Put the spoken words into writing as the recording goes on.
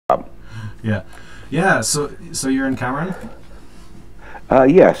Yeah. Yeah. So you're in Cameron?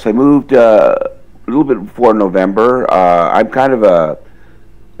 Yes, I moved a little bit before November. I'm kind of a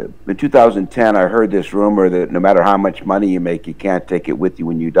In 2010, I heard this rumor that no matter how much money you make, you can't take it with you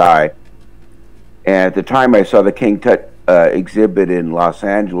when you die. And at the time, I saw the King Tut exhibit in Los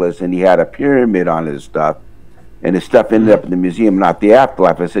Angeles, and he had a pyramid on his stuff, and his stuff ended up in the museum, not the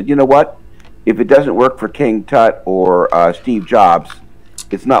afterlife. I said, you know what? If it doesn't work for King Tut or Steve Jobs,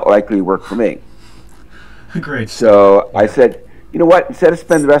 it's not likely to work for me. Great. So I Yeah. said, you know what? Instead of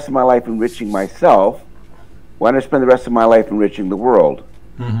spending the rest of my life enriching myself, why don't I spend the rest of my life enriching the world?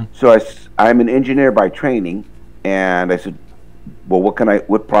 Hmm. So I'm an engineer by training, and I said, well, what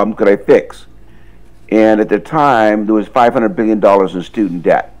problem could I fix? And at the time, there was $500 billion in student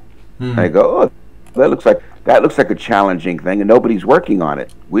debt. And I Hmm. go, oh, that looks like a challenging thing, and nobody's working on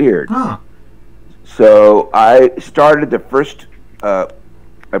it. Weird. Huh. So I started the first.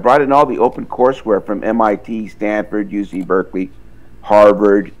 I brought in all the open courseware from MIT, Stanford, UC Berkeley,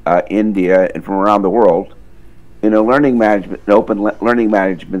 Harvard, India, and from around the world in an open learning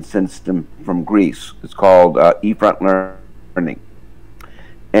management system from Greece. It's called eFront Learning.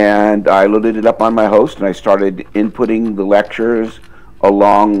 And I loaded it up on my host, and I started inputting the lectures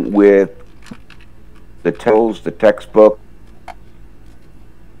along with the tools, the textbook.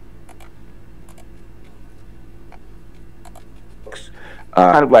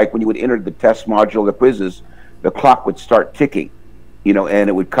 Kind of like when you would enter the test module, the quizzes, the clock would start ticking, and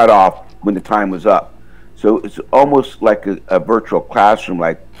it would cut off when the time was up. So it's almost like a virtual classroom,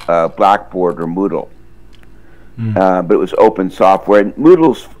 like Blackboard or Moodle. Mm. But it was open software. And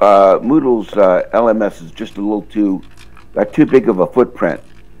Moodle's LMS is just a little got too big of a footprint.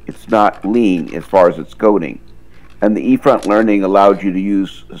 It's not lean as far as its coding. And the eFront Learning allowed you to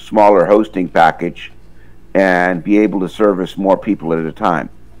use a smaller hosting package and be able to service more people at a time.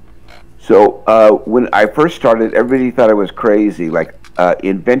 So when I first started, everybody thought I was crazy. Like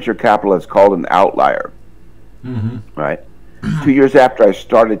in venture capital, it's called an outlier, right? 2 years after I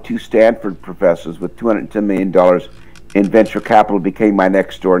started, two Stanford professors with $210 million in venture capital became my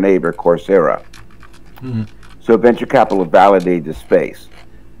next door neighbor, Coursera. Hmm. So venture capital validated the space.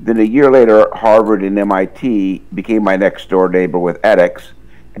 Then a year later, Harvard and MIT became my next door neighbor with edX,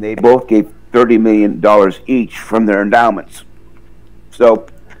 and they both gave $30 million each from their endowments. So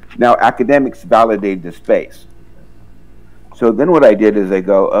now academics validated the space. So then what I did is I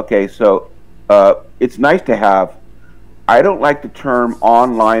go, okay, so it's nice to have, I don't like the term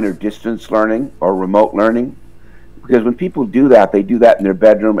online or distance learning or remote learning, because when people do that, they do that in their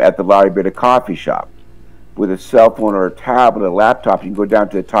bedroom, at the library, at a coffee shop. With a cell phone or a tablet, a laptop, you can go down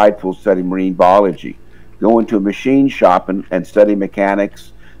to the tide pool, study marine biology. Go into a machine shop and study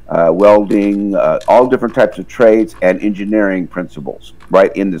mechanics, welding, all different types of trades and engineering principles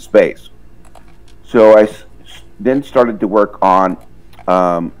right in the space. So then started to work on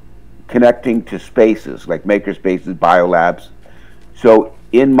connecting to spaces like makerspaces, biolabs. So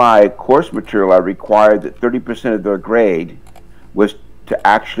in my course material, I required that 30% of their grade was to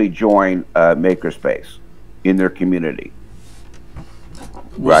actually join a makerspace in their community.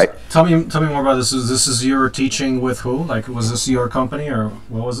 Right. Tell me more about this. This is your teaching with who? Like, was this your company or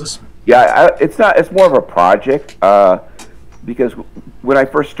what was this? Yeah, it's not. It's more of a project because when I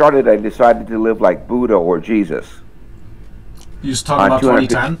first started, I decided to live like Buddha or Jesus. You just talking about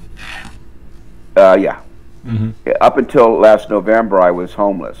 2010? Yeah. Mm-hmm. Up until last November, I was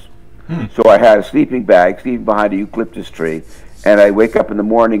homeless. So I had a sleeping bag, sleeping behind a eucalyptus tree, and I wake up in the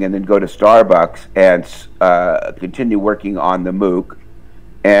morning and then go to Starbucks and continue working on the MOOC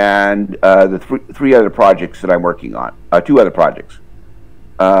and the three other projects that I'm working on, two other projects.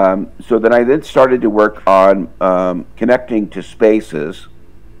 So then I started to work on connecting to spaces,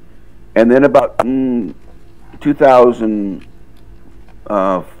 and then about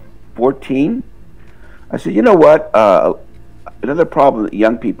 2014, I said, you know what? Another problem that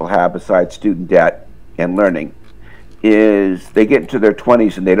young people have besides student debt and learning is they get into their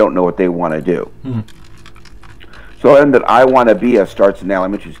 20s and they don't know what they want to do. So then that I want to be starts in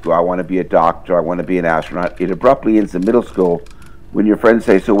elementary school. I want to be a doctor. I want to be an astronaut. It abruptly ends in middle school when your friends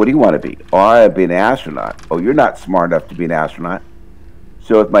say, so what do you want to be? Oh, I want to be an astronaut. Oh, you're not smart enough to be an astronaut.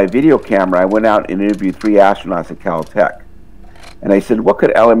 So with my video camera, I went out and interviewed 3 astronauts at Caltech. And I said, what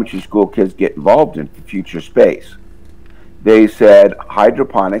could elementary school kids get involved in for future space? They said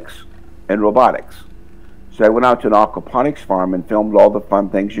hydroponics and robotics. So I went out to an aquaponics farm and filmed all the fun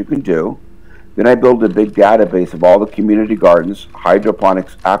things you can do. Then I built a big database of all the community gardens,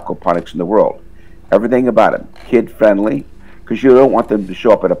 hydroponics, aquaponics in the world. Everything about them, kid-friendly, because you don't want them to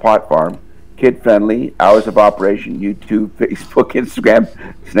show up at a pot farm. kid-friendly, hours of operation, YouTube, Facebook, Instagram,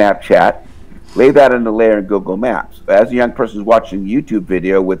 Snapchat. Lay that in the layer in Google Maps. As a young person is watching a YouTube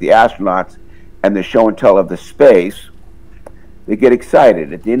video with the astronauts and the show and tell of the space, they get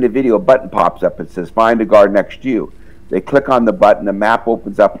excited. At the end of the video, a button pops up. It says, find a guard next to you. They click on the button. The map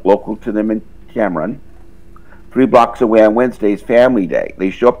opens up local to them in Cameron. 3 blocks away on Wednesday is Family Day. They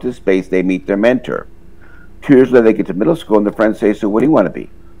show up to the space. They meet their mentor. 2 years later, they get to middle school, and the friends say, so what do you want to be?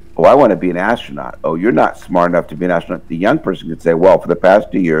 Oh, I want to be an astronaut. Oh, you're not smart enough to be an astronaut. The young person could say, well, for the past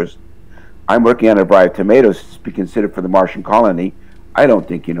 2 years, I'm working on a variety of tomatoes to be considered for the Martian colony. I don't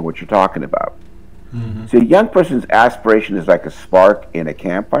think you know what you're talking about. Mm-hmm. So a young person's aspiration is like a spark in a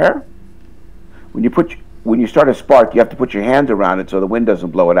campfire. When you start a spark, you have to put your hands around it so the wind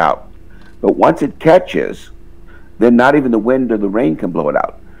doesn't blow it out. But once it catches, then not even the wind or the rain can blow it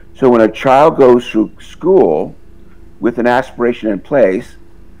out. So when a child goes through school with an aspiration in place,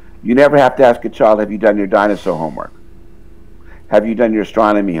 you never have to ask a child, have you done your dinosaur homework? Have you done your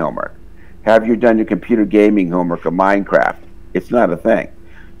astronomy homework? Have you done your computer gaming homework or Minecraft? It's not a thing.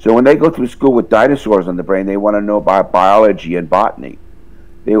 So when they go through school with dinosaurs on the brain, they want to know about biology and botany.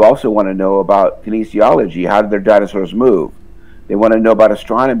 They also want to know about kinesiology. How did their dinosaurs move? They want to know about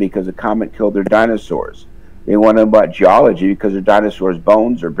astronomy because a comet killed their dinosaurs. They want to know about geology because their dinosaurs'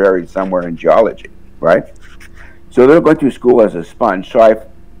 bones are buried somewhere in geology, right? So they're going through school as a sponge. So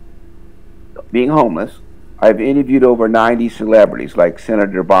being homeless, I've interviewed over 90 celebrities like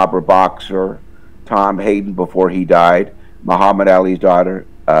Senator Barbara Boxer, Tom Hayden before he died, Muhammad Ali's daughter,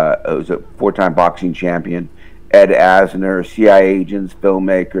 who's a 4-time boxing champion, Ed Asner, CIA agents,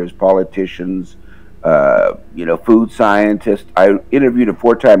 filmmakers, politicians, food scientists. I interviewed a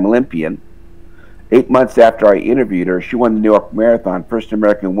 4-time Olympian. 8 months after I interviewed her, she won the New York Marathon, first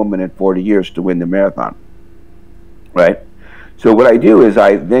American woman in 40 years to win the marathon, right? So what I do is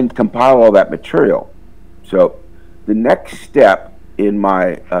I then compile all that material. So the next step in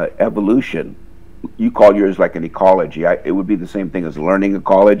my evolution, you call yours like an ecology. It would be the same thing as learning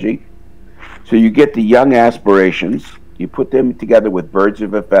ecology. So you get the young aspirations, you put them together with birds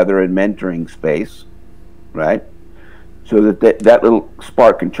of a feather and mentoring space, right? So that little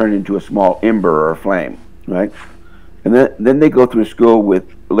spark can turn into a small ember or a flame, right? And then they go through school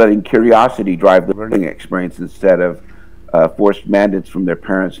with letting curiosity drive the learning experience instead of forced mandates from their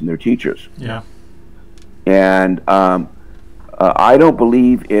parents and their teachers. Yeah. And I don't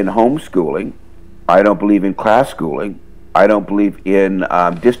believe in homeschooling. I don't believe in class schooling. I don't believe in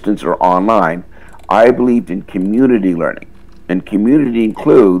distance or online. I believed in community learning. And community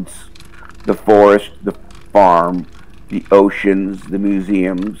includes the forest, the farm, the oceans, the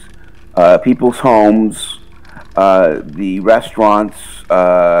museums, people's homes, the restaurants,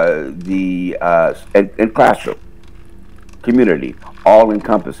 and classroom. Community, all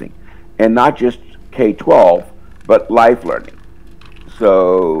encompassing. And not just K-12, but life learning.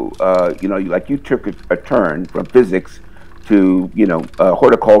 So, like you took a turn from physics to,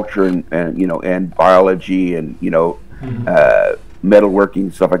 horticulture and biology and,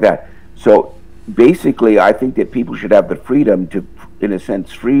 metalworking, stuff like that. So basically, I think that people should have the freedom to, in a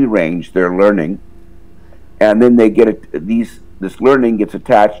sense, free range their learning. And then they get this learning gets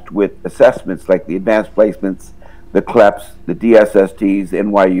attached with assessments like the advanced placements, the CLEPs, the DSSTs, the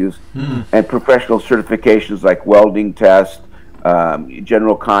NYUs, and professional certifications like welding test,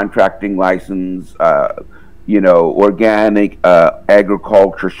 general contracting license, organic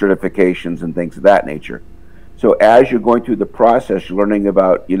agriculture certifications and things of that nature. So as you're going through the process, you're learning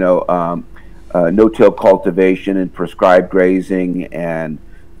about, no-till cultivation and prescribed grazing and,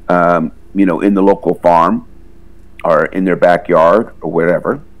 in the local farm or in their backyard or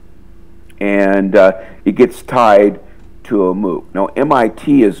whatever. And it gets tied to a MOOC. Now,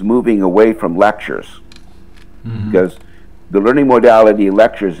 MIT is moving away from lectures because the learning modality of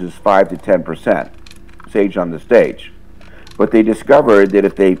lectures is 5 to 10%, sage on the stage. But they discovered that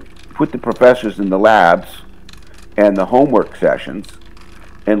if they put the professors in the labs and the homework sessions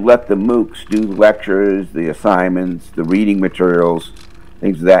and let the MOOCs do the lectures, the assignments, the reading materials,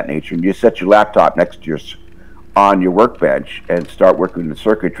 things of that nature, and you set your laptop next to on your workbench and start working the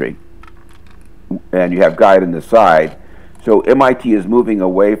circuitry, and you have guide on the side. So MIT is moving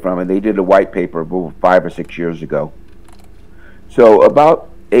away from, and they did a white paper 5 or 6 years ago. So about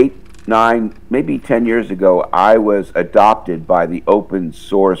 8, 9, maybe 10 years ago, I was adopted by the open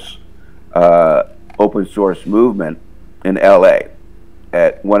source movement in LA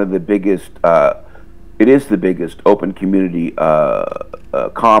at one of the biggest, it is the biggest open community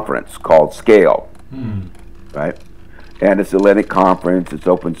conference called Scale, right? And it's a Linux conference, it's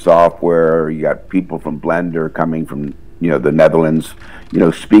open software, you got people from Blender coming from, the Netherlands,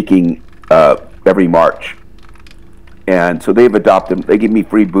 speaking every March. And so they've adopted, they give me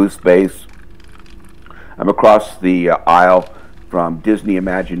free booth space. I'm across the aisle from Disney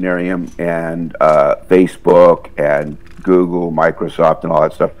Imaginarium and Facebook and Google, Microsoft, and all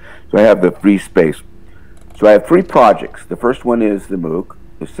that stuff. So I have the free space. So I have 3 projects. The first one is the MOOC.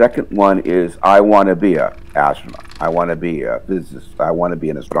 The second one is I want to be an astronaut. I want to be a physicist. I want to be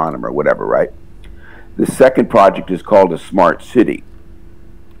an astronomer, whatever, right? The second project is called a smart city.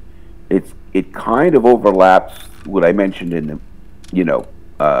 It kind of overlaps what I mentioned in the,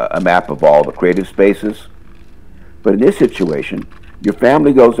 a map of all the creative spaces. But in this situation, your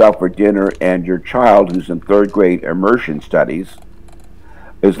family goes out for dinner and your child, who's in 3rd grade immersion studies,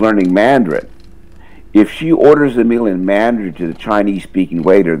 is learning Mandarin. If she orders a meal in Mandarin to the Chinese-speaking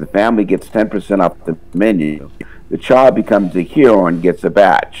waiter, the family gets 10% off the menu. The child becomes a hero and gets a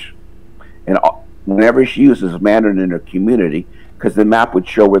badge. And whenever she uses Mandarin in her community, because the map would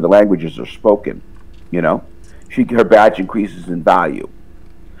show where the languages are spoken, her badge increases in value.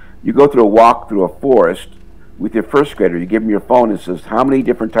 You go through a walk through a forest with your 1st grader, you give them your phone and says, how many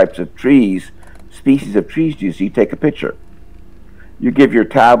different types of trees, species of trees do you see? Take a picture. You give your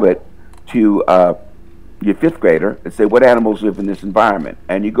tablet to your 5th grader and say, what animals live in this environment?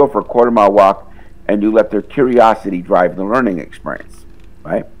 And you go for a 1/4 mile walk and you let their curiosity drive the learning experience,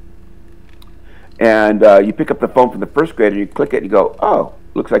 right? And you pick up the phone from the 1st grader, you click it and you go, oh,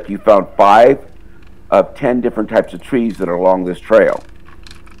 looks like you found 5 of 10 different types of trees that are along this trail.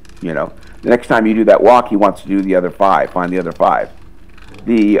 The next time you do that walk, he wants to do the other 5, find the other 5.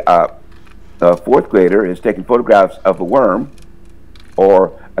 The 4th grader is taking photographs of a worm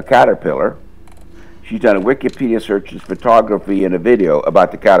or a caterpillar. She's done a Wikipedia search, photography, and a video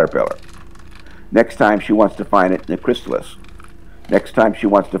about the caterpillar. Next time she wants to find it in a chrysalis. Next time she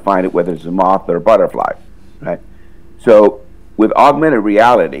wants to find it whether it's a moth or a butterfly, right? So with augmented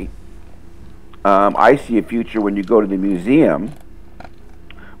reality, I see a future when you go to the museum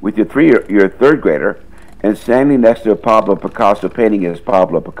with your 3rd grader and standing next to a Pablo Picasso painting is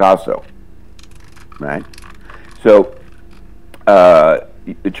Pablo Picasso, right? So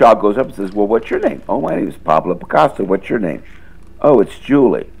the child goes up and says, well, what's your name? Oh, my name is Pablo Picasso. What's your name? Oh, it's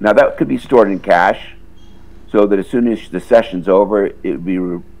Julie. Now that could be stored in cache, so that as soon as the session's over, it would be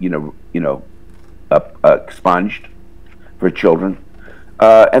expunged for children.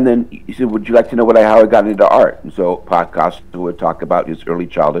 And then he said, would you like to know how I got into art? And so Picasso would talk about his early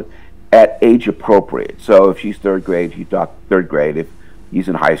childhood at age appropriate. So if she's 3rd grade, he'd talk 3rd grade. If he's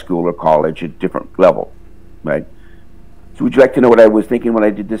in high school or college, at different level, right? So would you like to know what I was thinking when I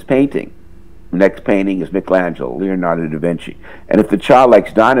did this painting? The next painting is Michelangelo, Leonardo da Vinci. And if the child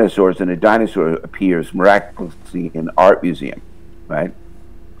likes dinosaurs, then a dinosaur appears miraculously in an art museum, right?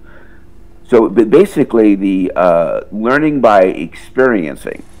 So basically, the learning by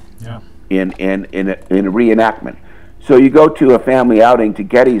experiencing in a reenactment. So you go to a family outing to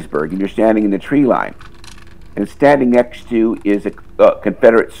Gettysburg, and you're standing in the tree line. And standing next to is a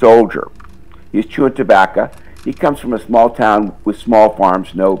Confederate soldier. He's chewing tobacco. He comes from a small town with small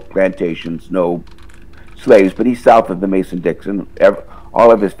farms, no plantations, no slaves, but he's south of the Mason-Dixon. All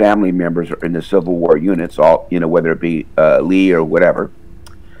of his family members are in the Civil War units, whether it be Lee or whatever.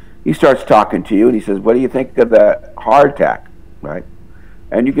 He starts talking to you, and he says, what do you think of the hardtack, right?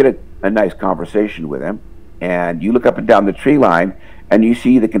 And you get a nice conversation with him, and you look up and down the tree line, and you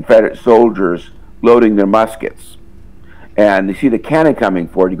see the Confederate soldiers loading their muskets. And you see the cannon coming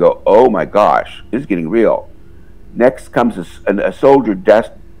forward, you go, oh my gosh, this is getting real. Next comes a soldier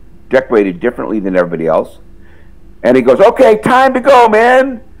decorated differently than everybody else. And he goes, okay, time to go,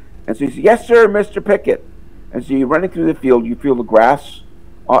 man. And so he says, yes, sir, Mr. Pickett. And so you're running through the field. You feel the grass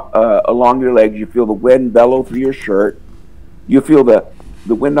along your legs. You feel the wind bellow through your shirt. You feel the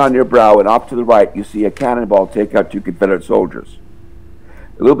wind on your brow. And off to the right, you see a cannonball take out 2 Confederate soldiers.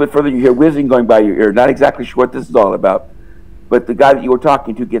 A little bit further, you hear whizzing going by your ear. Not exactly sure what this is all about. But the guy that you were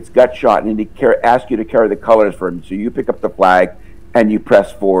talking to gets gut shot, and he asks you to carry the colors for him. So you pick up the flag, and you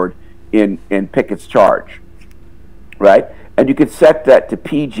press forward in Pickett's charge, right? And you could set that to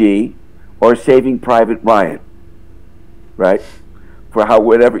PG or Saving Private Ryan, right? For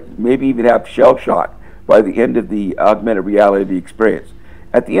whatever, maybe even have shell shock by the end of the augmented reality experience.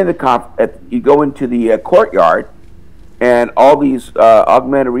 At the end of you go into the courtyard, and all these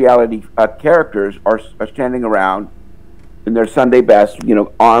augmented reality characters are standing around in their Sunday best,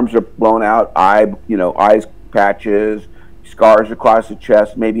 arms are blown out, eyes patches, scars across the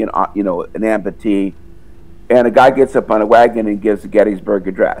chest, maybe an amputee, and a guy gets up on a wagon and gives the Gettysburg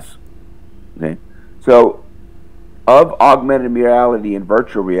Address. Okay? So, of augmented reality and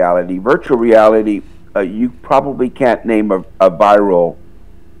virtual reality, you probably can't name a viral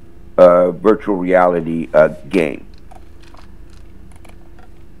virtual reality game,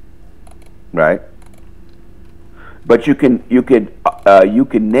 right? But you can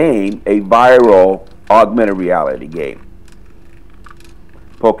name a viral augmented reality game,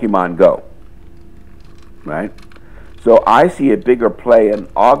 Pokemon Go, right? So I see a bigger play in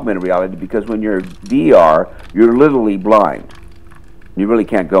augmented reality because when you're VR, you're literally blind. You really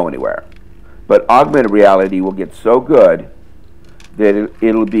can't go anywhere. But augmented reality will get so good that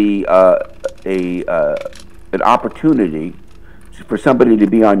it'll be an opportunity for somebody to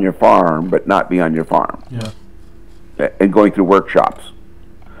be on your farm but not be on your farm. Yeah. And going through workshops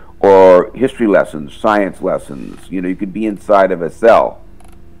or history lessons, science lessons. You know, you could be inside of a cell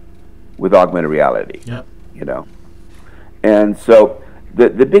with augmented reality. Yeah. You know, and so the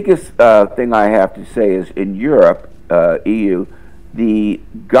biggest thing I have to say is in Europe, EU, the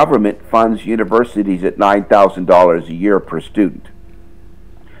government funds universities at $9,000 a year per student,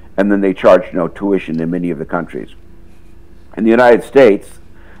 and then they charge no tuition in many of the countries. In the United States,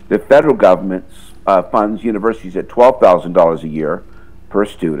 the federal government funds universities at $12,000 a year per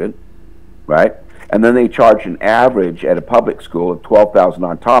student, right? And then they charge an average at a public school of $12,000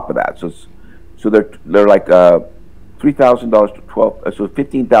 on top of that. So they're like $3,000 to so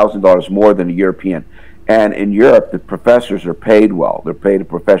 $15,000 more than a European. And in Europe, the professors are paid well. They're paid a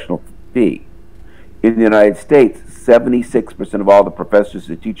professional fee. In the United States, 76% of all the professors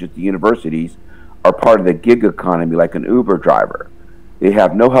that teach at the universities are part of the gig economy, like an Uber driver. They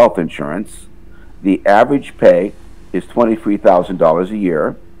have no health insurance. The average pay is $23,000 a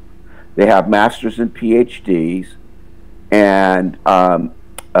year. They have masters and PhDs, and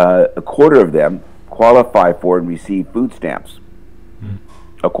a quarter of them qualify for and receive food stamps.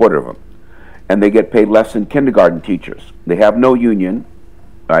 A quarter of them. And they get paid less than kindergarten teachers. They have no union,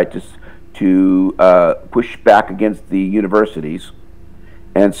 right, just to push back against the universities.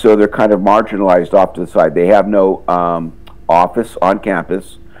 And so they're kind of marginalized off to the side. They have no office on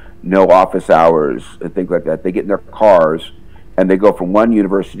campus, no office hours, and things like that. They get in their cars and they go from one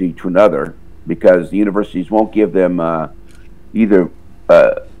university to another because the universities won't give them either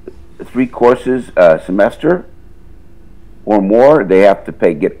 3 courses a semester or more. They have to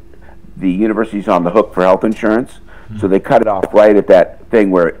get the universities on the hook for health insurance. So they cut it off right at that thing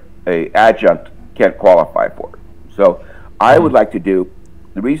where a adjunct can't qualify for it. So I would like to do,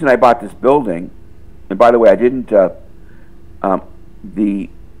 the reason I bought this building, and by the way, I didn't, of the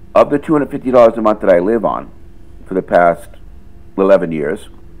 $250 a month that I live on for the past 11 years,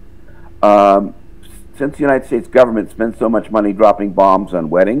 since the United States government spends so much money dropping bombs on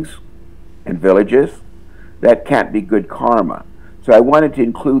weddings and villages, that can't be good karma. So I wanted to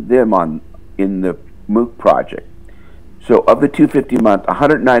include them in the MOOC project. So of the $250 a month,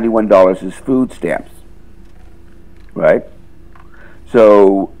 $191 is food stamps, right?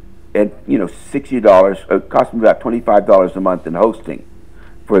 So, and you know, $60, it cost me about $25 a month in hosting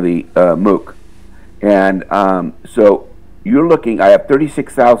for the MOOC. And so you're looking, I have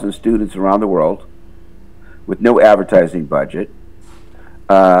 36,000 students around the world with no advertising budget.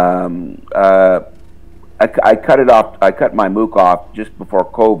 I cut it off. I cut my MOOC off just before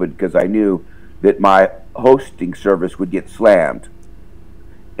COVID because I knew that my hosting service would get slammed.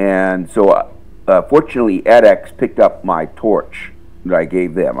 And so, fortunately, edX picked up my torch that I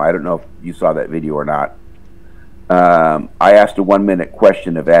gave them. I don't know if you saw that video or not. I asked a 1-minute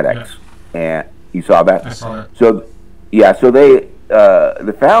question of edX, and you saw that. I saw it. So, yeah. So they,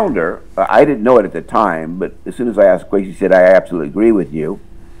 the founder, I didn't know it at the time, but as soon as I asked Quasi, he said, "I absolutely agree with you."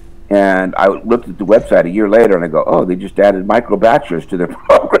 And I looked at the website a year later, and I go, "Oh, they just added micro bachelors to their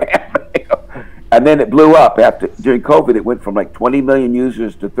program." And then it blew up. During COVID, it went from like 20 million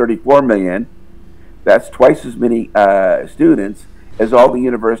users to 34 million. That's twice as many students as all the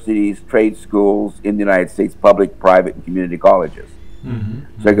universities, trade schools in the United States, public, private, and community colleges.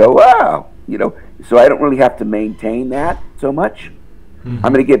 So I go, wow, you know. So I don't really have to maintain that so much. I'm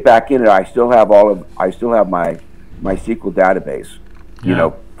going to get back in it. I still have my SQL database, you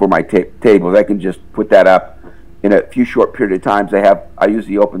know, for my tables. I can just put that up in a few short period of times. I use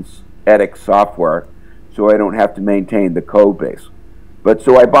the Open edX software, so I don't have to maintain the code base. But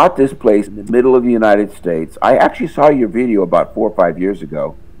so I bought this place in the middle of the United States. I actually saw your video about 4 or 5 years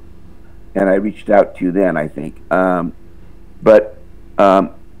ago, and I reached out to you then, I think.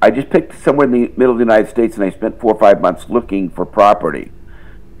 I just picked somewhere in the middle of the United States, and I spent 4 or 5 months looking for property.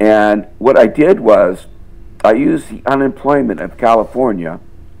 And what I did was I used the unemployment of California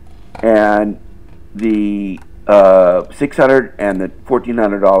and the $600 and the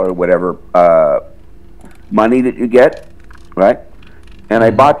 $1,400 whatever money that you get, right? And I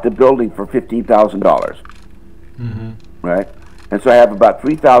bought the building for $15,000, right? And so I have about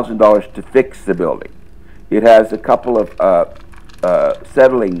 $3,000 to fix the building. It has a couple of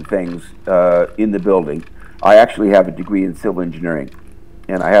settling things in the building. I actually have a degree in civil engineering,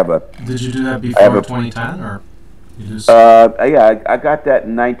 and I have a. Did you do that before 2010, or you just? Yeah, I got that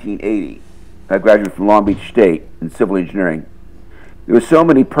in 1980. I graduated from Long Beach State in civil engineering. There were so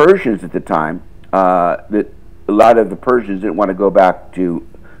many Persians at the time that a lot of the Persians didn't want to go back to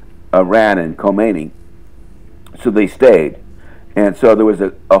Iran and Khomeini, so they stayed. And so there was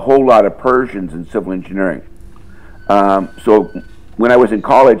a whole lot of Persians in civil engineering. So when I was in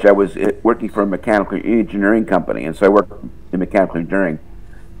college, I was working for a mechanical engineering company, and so I worked in mechanical engineering.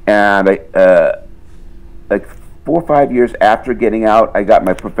 And like 4 or 5 years after getting out, I got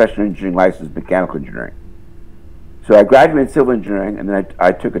my professional engineering license in mechanical engineering. So I graduated in civil engineering, and then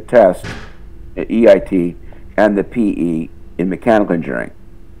I took a test at EIT and the PE in mechanical engineering.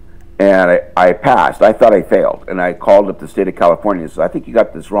 And I passed. I thought I failed. And I called up the state of California and said, I think you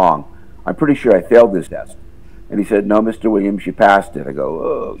got this wrong. I'm pretty sure I failed this test. And he said, no, Mr. Williams, you passed it. I go,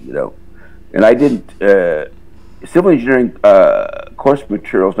 oh, you know. And I didn't, civil engineering course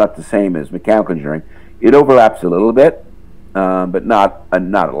material is not the same as mechanical engineering. It overlaps a little bit, but not a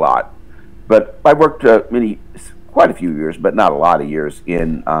lot. But I worked quite a few years, but not a lot of years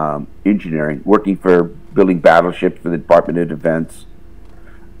in engineering, working for building battleships for the Department of Defense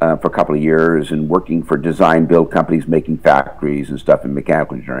for a couple of years, and working for design build companies making factories and stuff in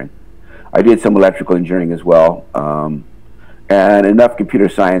mechanical engineering. I did some electrical engineering as well, and enough computer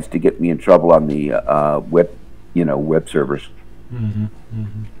science to get me in trouble on the web servers. Mm-hmm,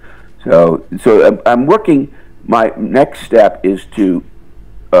 mm-hmm. So I'm working. My next step is to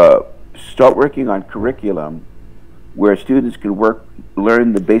start working on curriculum where students can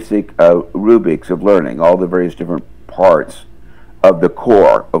learn the basic rubrics of learning, all the various different parts of the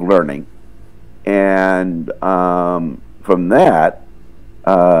core of learning, and from that,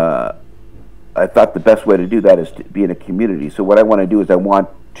 I thought the best way to do that is to be in a community. So what I want to do is I want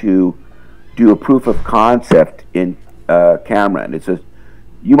to do a proof of concept in Cameron.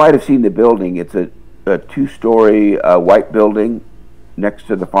 You might have seen the building. It's a 2-story white building next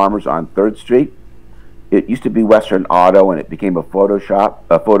to the Farmers on 3rd Street. It used to be Western Auto, and it became a photo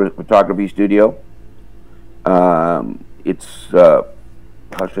photography studio. It's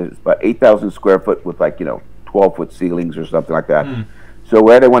about 8,000 square foot with 12-foot ceilings or something like that. Mm. So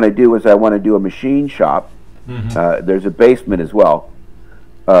what I want to do is I want to do a machine shop. Mm-hmm. There's a basement as well.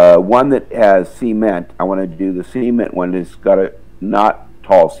 One that has cement. I want to do the cement one that's got not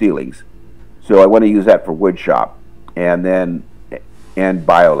tall ceilings. So I want to use that for wood shop, and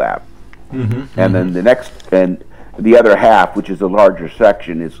biolab. Mm-hmm. And then the other half, which is a larger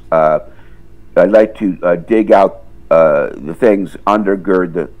section, is I'd like to dig out the things,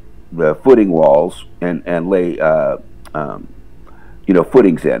 undergird the footing walls, and lay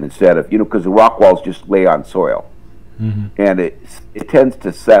footings in instead of, because the rock walls just lay on soil. Mm-hmm. And it tends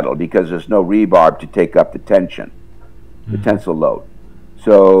to settle because there's no rebar to take up the tension, the tensile load.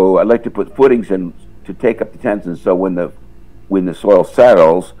 So I'd like to put footings in to take up the tension, so when the soil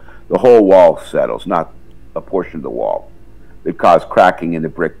settles, the whole wall settles, not a portion of the wall that cause cracking in the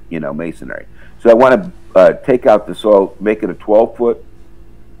brick, masonry. So I want to take out the soil, make it a 12-foot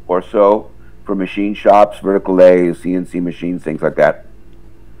or so for machine shops, vertical lathes, CNC machines, things like that.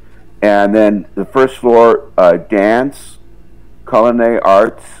 And then the first floor, dance, culinary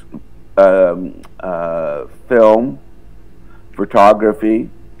arts, film, photography.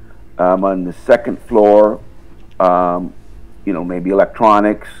 On the second floor, maybe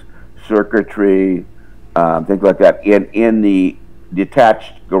electronics, circuitry, things like that. In the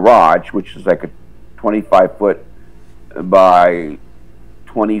detached garage, which is like a 25-foot by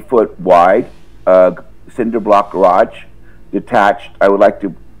 20-foot wide cinder block garage, detached, I would like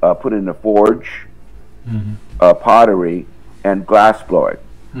to put in a forge, mm-hmm. Pottery, and glass blowing.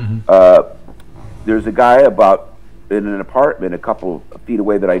 Mm-hmm. There's a guy in an apartment a couple of feet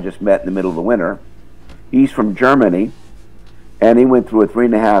away that I just met in the middle of the winter. He's from Germany, and he went through a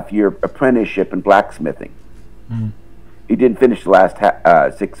 3.5-year apprenticeship in blacksmithing. Mm-hmm. He didn't finish the last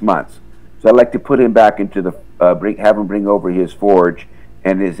 6 months. So I'd like to put him back into have him bring over his forge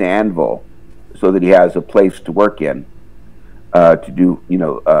and his anvil, so that he has a place to work in, to do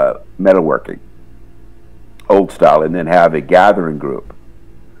metalworking, old style, and then have a gathering group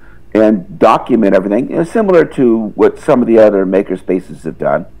and document everything, similar to what some of the other makerspaces have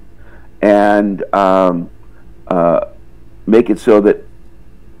done, and make it so that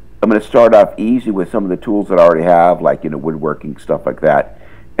I'm going to start off easy with some of the tools that I already have, like woodworking, stuff like that,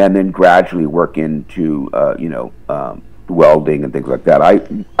 and then gradually work into welding and things like that.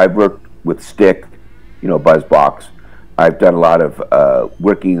 I've worked with stick, buzz box. I've done a lot of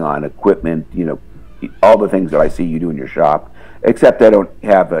working on equipment, you know, all the things that I see you do in your shop, except I don't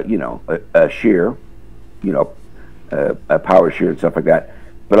have a, you know, a shear, you know, a power shear and stuff like that.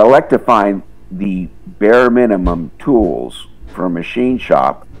 But I like to find the bare minimum tools for a machine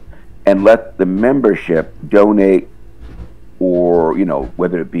shop and let the membership donate, or, you know,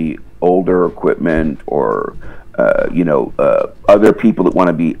 whether it be older equipment or, you know, other people that want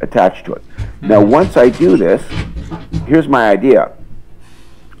to be attached to it. Now, once I do this, here's my idea.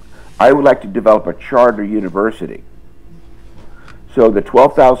 I would like to develop a charter university. So the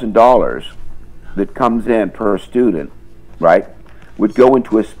 $12,000 that comes in per student, right, would go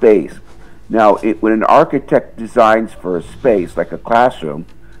into a space. Now, when an architect designs for a space, like a classroom,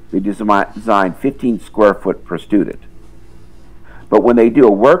 they design 15 square foot per student. But when they do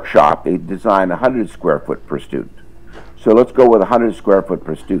a workshop, they design 100 square foot per student. So let's go with 100 square foot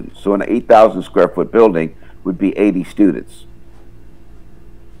per student. So an 8,000 square foot building would be 80 students.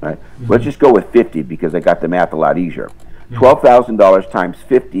 Right? Let's just go with 50 because I got the math a lot easier. $12,000 times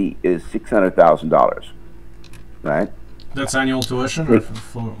 50 is $600,000. Right? That's annual tuition or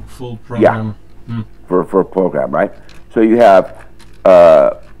full program? Yeah, for a program, right? So you have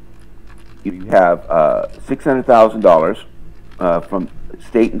 $600,000 from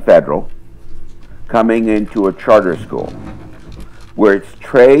state and federal coming into a charter school where it's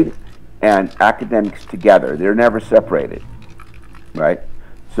trade and academics together. They're never separated, right?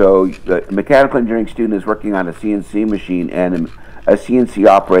 So the mechanical engineering student is working on a CNC machine, and a CNC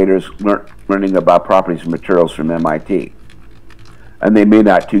operator is learning about properties of materials from MIT. And they may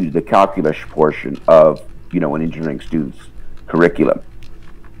not do the calculus portion of, you know, an engineering student's curriculum,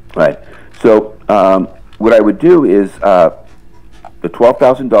 right? So what I would do is the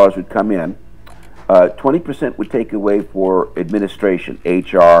 $12,000 would come in. 20% would take away for administration,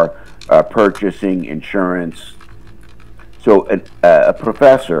 HR, purchasing, insurance. So a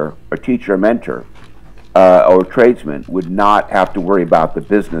professor, a teacher, a mentor, or a tradesman would not have to worry about the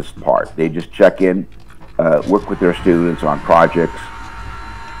business part. They just check in, work with their students on projects,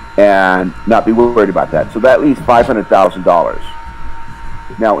 and not be worried about that. So that leaves $500,000.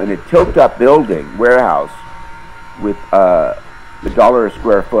 Now, in a tilt-up building, warehouse, with the dollar a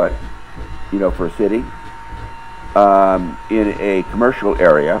square foot, you know, for a city, in a commercial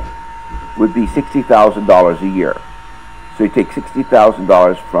area, would be $60,000 a year. So you take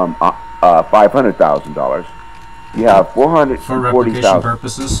 $60,000 from $500,000. You have $440,000 for replication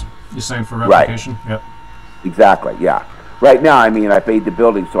purposes. You're saying for replication? Right. Yep. Exactly. Yeah. Right now, I mean, I paid the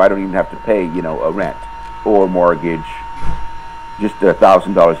building, so I don't even have to pay, you know, a rent or mortgage. Just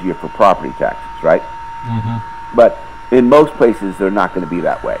 $1,000 a year for property taxes, right? But in most places, they're not going to be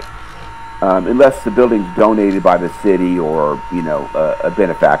that way, unless the building's donated by the city or, you know, a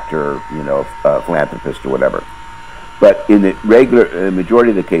benefactor, you know, a philanthropist or whatever. But in the majority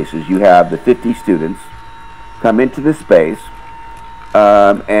of the cases, you have the 50 students come into the space,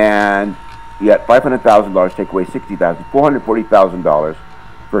 and you got $500,000, take away $60,000, $440,000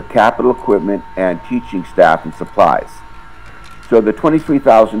 for capital equipment and teaching staff and supplies. So the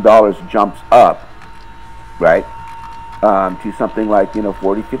 $23,000 jumps up, right, to something like, you know,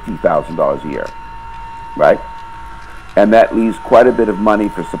 $40,000, $50,000 a year, right? And that leaves quite a bit of money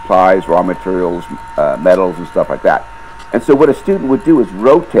for supplies, raw materials, metals, and stuff like that. And so what a student would do is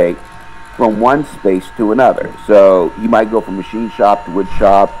rotate from one space to another. So you might go from machine shop to wood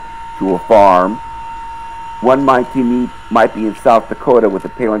shop to a farm. One might be in South Dakota with a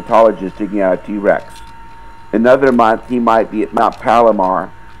paleontologist digging out a T-Rex. Another month he might be at Mount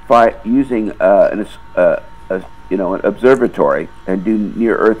Palomar using you know, an observatory and do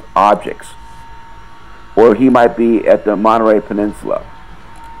near-Earth objects. Or he might be at the Monterey Peninsula.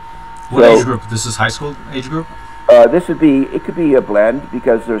 What age group? This is high school age group? This would be, it could be a blend,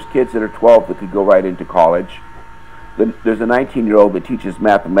 because there's kids that are 12 that could go right into college. There's a 19-year-old that teaches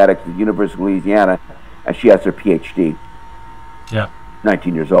mathematics at the University of Louisiana, and she has her PhD. Yeah.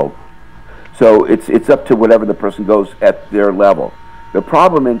 19 years old. So it's up to whatever the person goes at their level. The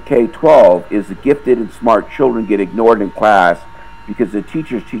problem in K-12 is the gifted and smart children get ignored in class because the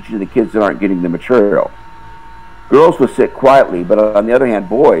teacher's teaching the kids that aren't getting the material. Girls will sit quietly, but on the other hand,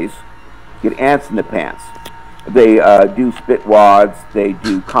 boys get ants in the pants. They do spit wads, they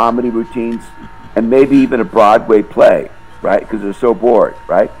do comedy routines, and maybe even a Broadway play, right? Because they're so bored,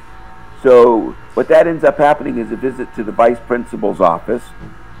 right? So what that ends up happening is a visit to the vice principal's office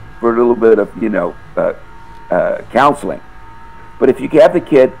for a little bit of, you know, counseling. But if you have the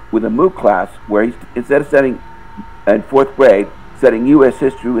kid with a MOOC class where he's, instead of studying in 4th grade, studying U.S.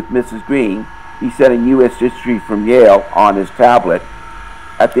 history with Mrs. Green, he's studying U.S. history from Yale on his tablet.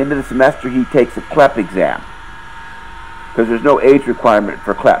 At the end of the semester, he takes a CLEP exam. because there's no age requirement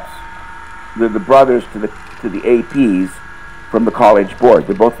for CLEPs. They're the brothers to the APs from the college board.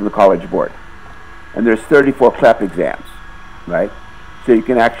 They're both from the college board. And there's 34 CLEP exams, right? So you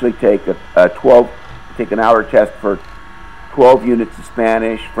can actually take take an hour test for 12 units of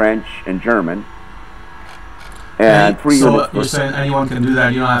Spanish, French, and German. And 3 units. So you're saying anyone can do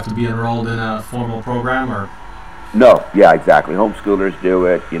that? You don't have to be enrolled in a formal program, or? No, yeah, exactly. Homeschoolers do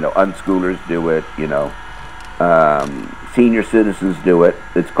it, unschoolers do it, senior citizens do it.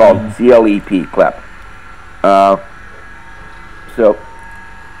 It's called CLEP, CLEP. So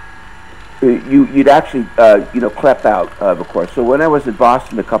you'd actually, CLEP out of a course. So when I was in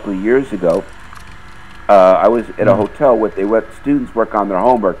Boston a couple of years ago, I was at a hotel where they let students work on their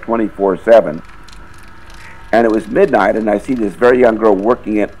homework 24/7. And it was midnight, and I see this very young girl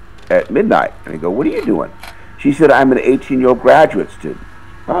working at midnight. And I go, "What are you doing?" She said, "I'm an 18-year-old graduate student."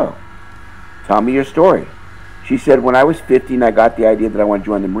 "Oh, tell me your story." She said, "When I was 15, I got the idea that I want to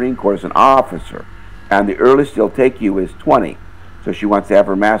join the Marine Corps as an officer. And the earliest they'll take you is 20. So she wants to have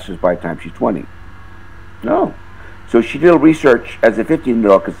her master's by the time she's 20. No. So she did research as a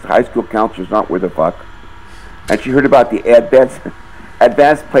 15-year-old, because high school counselors aren't worth a fuck. And she heard about the advanced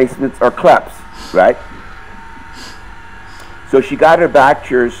placements, or CLEPs, right? So she got her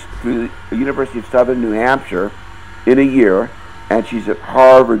bachelor's through the University of Southern New Hampshire in a year, and she's at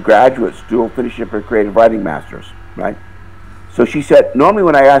Harvard Graduate School finishing up her creative writing master's, right? So she said, normally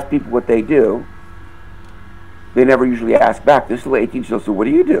when I ask people what they do, they never usually ask back. This little 18-year-old said, "What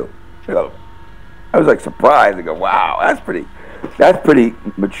do you do?" So I was like surprised. I go, "Wow, that's pretty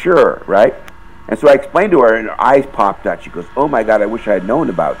mature, right?" And so I explained to her, and her eyes popped out. She goes, "Oh my God, I wish I had known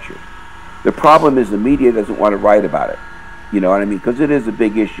about you." The problem is the media doesn't want to write about it. You know what I mean? Because it is a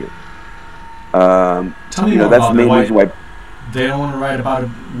big issue. Tell me more that's about the main reason why they don't want to write about it.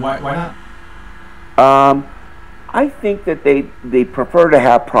 Why not? I think that they prefer to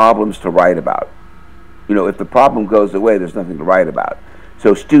have problems to write about. If the problem goes away, there's nothing to write about.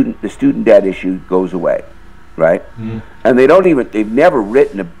 So the student debt issue goes away, right? And they've never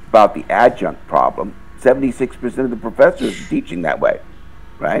written about the adjunct problem. 76% of the professors are teaching that way,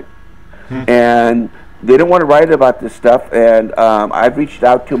 right? And they don't want to write about this stuff, and I've reached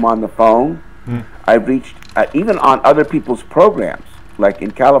out to them on the phone. I've reached, even on other people's programs. Like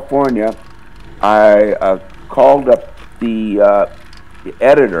in California, I called up the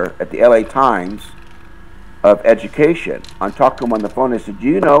editor at the LA Times of Education and talked to him on the phone. I said, "Do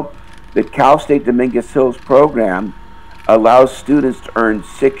you know that Cal State Dominguez Hills program allows students to earn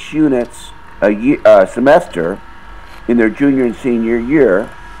 6 units a semester in their junior and senior year,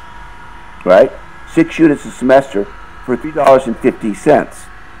 right? 6 units a semester for $3.50,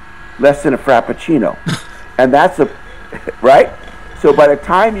 less than a Frappuccino." And that's right? So by the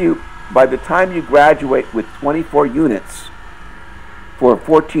time you graduate with 24 units for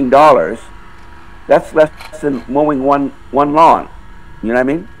 $14, that's less than mowing one lawn. You know what I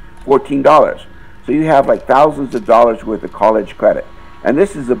mean? $14. So you have like thousands of dollars worth of college credit. And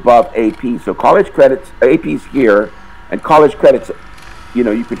this is above AP. So college credits, AP's here, and college credits, you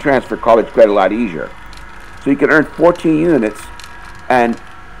can transfer college credit a lot easier. So you can earn 14 units, and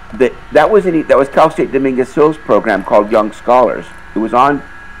that was Cal State Dominguez Hills program called Young Scholars. It was on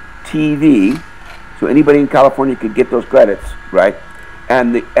TV, so anybody in California could get those credits, right?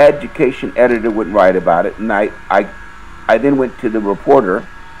 And the education editor wouldn't write about it, and I then went to the reporter,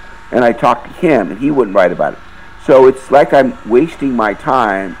 and I talked to him, and he wouldn't write about it. So it's like I'm wasting my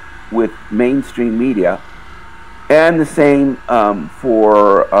time with mainstream media, and the same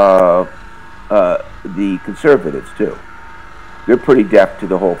for the conservatives too. They're pretty deaf to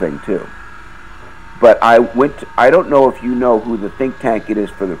the whole thing too. But I don't know if you know who the think tank it is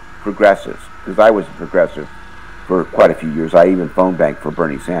for the progressives, because I was a progressive for quite a few years. I even phone banked for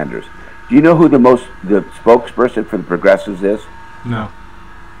Bernie Sanders. Do you know who the spokesperson for the progressives is? No.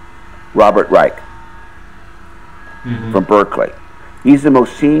 Robert Reich from Berkeley. He's the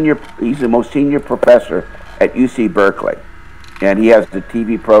most senior professor at UC Berkeley, and he has the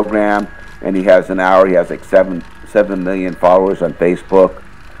TV program, and he has an hour. He has like 7 million followers on Facebook.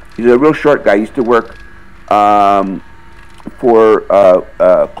 He's a real short guy. He used to work for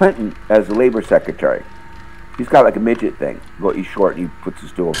Clinton as the labor secretary. He's got like a midget thing. He's short and he puts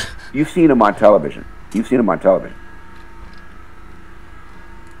his stool. You've seen him on television.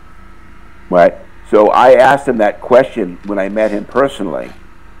 Right? So I asked him that question when I met him personally.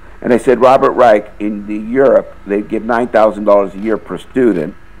 And I said, Robert Reich, in Europe, they give $9,000 a year per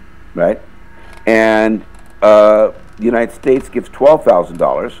student, right? And the United States gives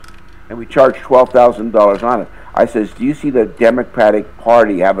 $12,000, and we charge $12,000 on it. I says, do you see the Democratic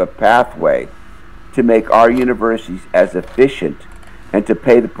Party have a pathway to make our universities as efficient and to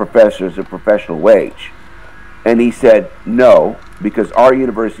pay the professors a professional wage? And he said, no, because our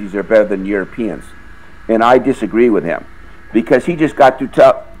universities are better than Europeans. And I disagree with him, because he just got through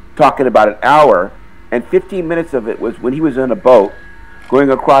talking about an hour, and 15 minutes of it was when he was in a boat going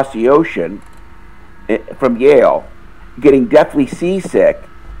across the ocean from Yale, getting deathly seasick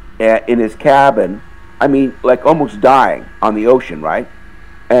in his cabin. I mean, like almost dying on the ocean, right?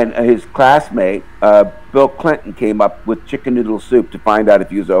 And his classmate, Bill Clinton, came up with chicken noodle soup to find out if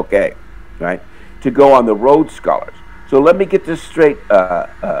he was okay, right? To go on the Rhodes Scholars. So let me get this straight,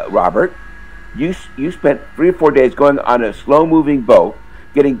 Robert. You spent 3 or 4 days going on a slow-moving boat,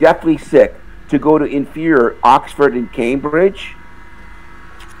 getting deathly sick, to go to inferior Oxford and Cambridge.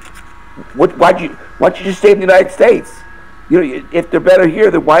 Why'd you just stay in the United States? You know, if they're better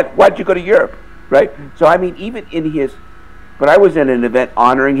here, then why'd you go to Europe, right? So I mean, even in his, but I was in an event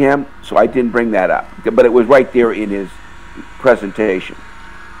honoring him, so I didn't bring that up. But it was right there in his presentation.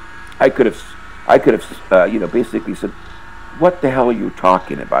 I could have, you know, basically said, "What the hell are you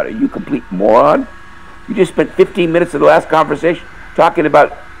talking about? Are you a complete moron? You just spent 15 minutes of the last conversation talking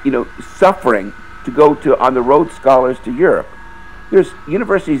about, you know, suffering to go on the Rhodes Scholars to Europe." There's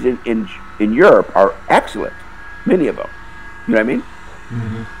universities in Europe are excellent, many of them. You know what I mean?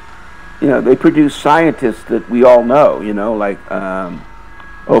 Mm-hmm. You know, they produce scientists that we all know. You know, like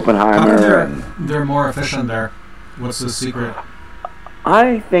Oppenheimer. They're more efficient there. What's the secret?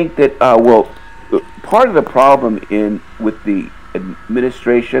 I think that well, part of the problem with the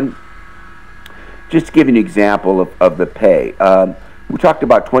administration. Just to give you an example of the pay. We talked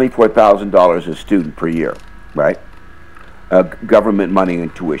about $24,000 a student per year, right? Government money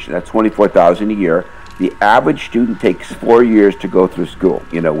and tuition. That's $24,000 a year. The average student takes 4 years to go through school,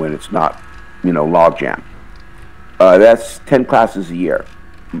 you know, when it's not, you know, logjam. That's 10 classes a year.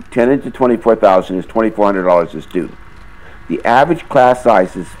 10 into 24,000 is $2,400 a student. The average class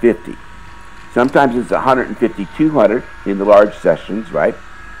size is 50. Sometimes it's 150, 200 in the large sessions, right?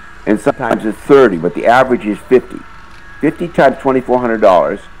 And sometimes it's 30, but the average is 50. 50 times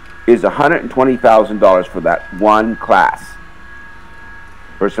 $2,400 is $120,000 for that one class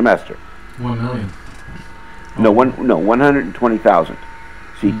per semester. 1 million. No, 120,000.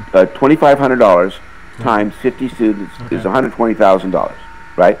 See, $2,500 times 50 students is $120,000,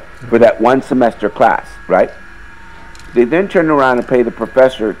 right? For that one semester class, right? They then turn around and pay the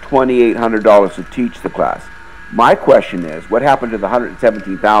professor $2,800 to teach the class. My question is, what happened to the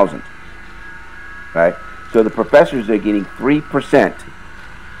 $117,000? Right? So the professors are getting 3%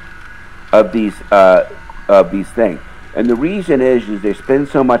 of these things, and the reason is they spend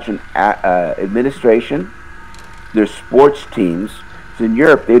so much on administration. There's sports teams. So in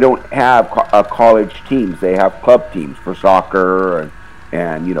Europe, they don't have college teams; they have club teams for soccer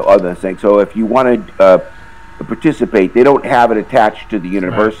and you know, other things. So if you want to participate, they don't have it attached to the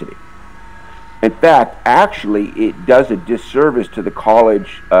university. Right. In fact, actually, it does a disservice to the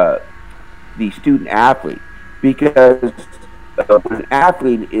college, the student athlete, because when an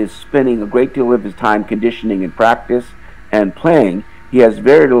athlete is spending a great deal of his time conditioning and practice and playing, he has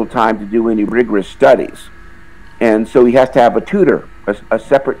very little time to do any rigorous studies. And so he has to have a tutor, a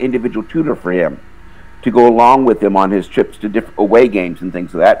separate individual tutor for him to go along with him on his trips to different away games and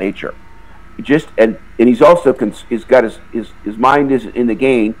things of that nature. And he's also he's got his mind is in the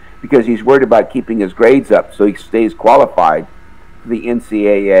game because he's worried about keeping his grades up so he stays qualified for the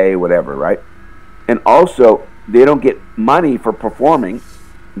NCAA, whatever, right? And also, they don't get money for performing.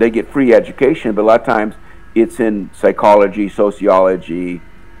 They get free education, but a lot of times it's in psychology, sociology,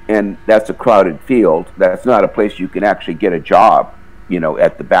 and that's a crowded field. That's not a place you can actually get a job, you know,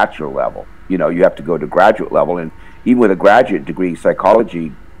 at the bachelor level. You know, you have to go to graduate level, and even with a graduate degree,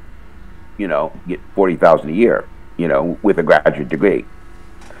 psychology, you know, get $40,000 a year, you know, with a graduate degree.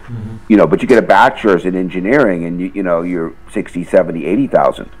 Mm-hmm. You know, but you get a bachelor's in engineering, and you know, you're 60, 70,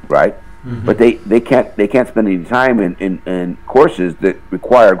 80,000, right? Mm-hmm. But they can't spend any time in courses that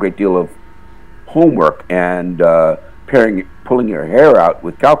require a great deal of homework and pulling your hair out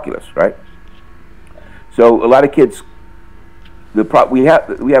with calculus, right? So a lot of kids, we have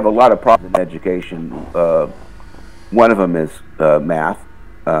a lot of problems in education. One of them is math.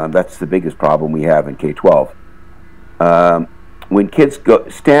 That's the biggest problem we have in K-12. When kids go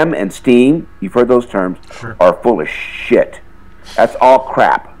STEM and STEAM, you've heard those terms, sure, are full of shit. That's all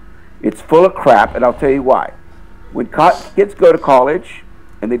crap. It's full of crap, and I'll tell you why. When kids go to college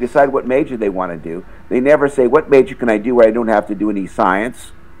and they decide what major they want to do, they never say, what major can I do where I don't have to do any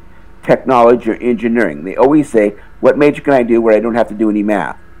science, technology, or engineering? They always say, what major can I do where I don't have to do any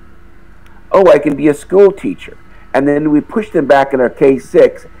math? Oh, I can be a school teacher. And then we push them back in our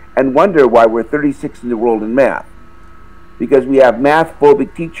K-6, and wonder why we're 36 in the world in math. Because we have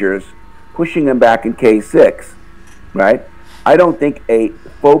math-phobic teachers pushing them back in K6, right? I don't think a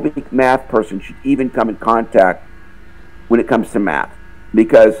phobic math person should even come in contact when it comes to math,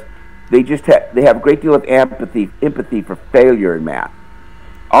 because they have a great deal of empathy for failure in math.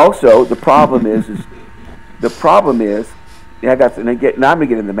 Also, the problem is yeah, now I'm gonna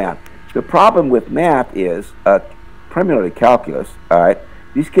get into math. The problem with math is primarily calculus. All right,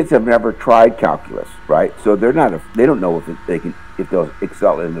 these kids have never tried calculus, right? So they don't know if they'll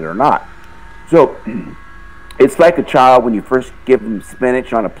excel in it or not. So it's like a child when you first give them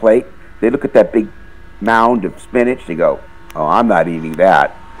spinach on a plate. They look at that big mound of spinach. They go, "Oh, I'm not eating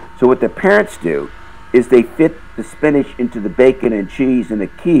that." So what the parents do is they fit the spinach into the bacon and cheese in a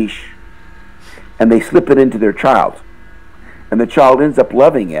quiche, and they slip it into their child. And the child ends up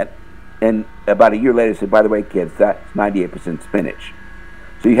loving it, and about a year later say, "By the way, kids, that's 98% spinach."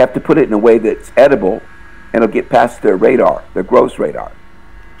 So you have to put it in a way that's edible, and it'll get past their radar, their gross radar.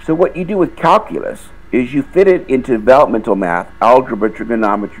 So what you do with calculus is you fit it into developmental math, algebra,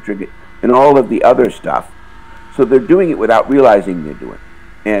 trigonometry, and all of the other stuff. So they're doing it without realizing they're doing it.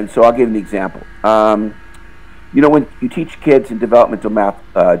 And so I'll give an example. You know, when you teach kids in developmental math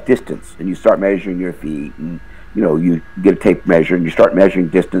distance, and you start measuring your feet, and you know, you get a tape measure, and you start measuring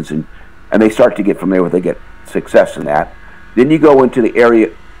distance, and they start to get familiar with, they get success in that. Then you go into the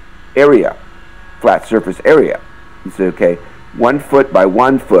area, flat surface area. You say, okay, 1 foot by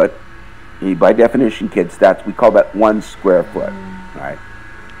 1 foot. By definition, kids, we call that 1 square foot, right?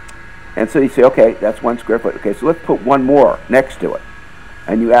 And so you say, okay, that's 1 square foot. Okay, so let's put one more next to it.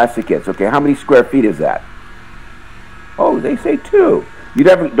 And you ask the kids, okay, how many square feet is that? Oh, they say 2. You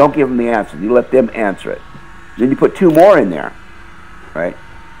don't give them the answer. You let them answer it. Then you put 2 more in there, right?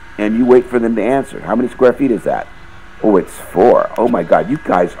 And you wait for them to answer. How many square feet is that? Oh, it's 4. Oh my God, you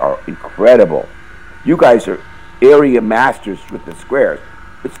guys are incredible. You guys are area masters with the squares.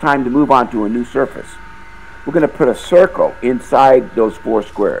 It's time to move on to a new surface. We're going to put a circle inside those 4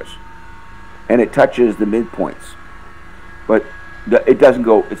 squares, and it touches the midpoints. But it doesn't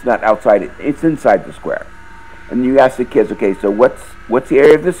go, it's not outside it, it's inside the square. And you ask the kids, okay, so what's the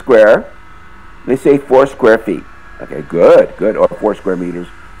area of the square? They say 4 square feet. Okay, good, or 4 square meters,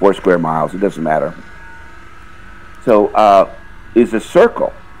 4 square miles, it doesn't matter. So is a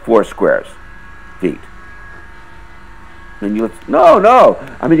circle 4 square feet? And no,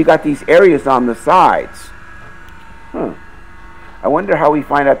 I mean, you got these areas on the sides. I wonder how we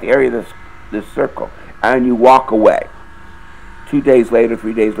find out the area of this circle. And you walk away. 2 days later,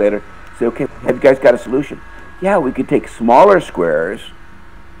 3 days later, say, okay, have you guys got a solution? Yeah, we could take smaller squares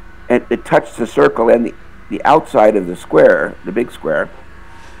and touch the circle and the outside of the square, the big square,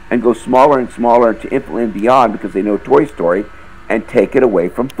 and go smaller and smaller to infinitely and beyond, because they know Toy Story, and take it away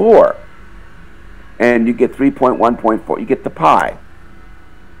from 4. And you get 3.1.4, you get the pi.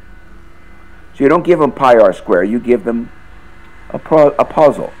 So you don't give them pi r square, you give them a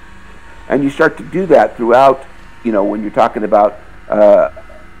puzzle. And you start to do that throughout, you know, when you're talking about,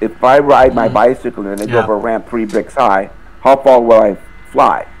 if I ride my bicycle and I go over a ramp 3 bricks high, how far will I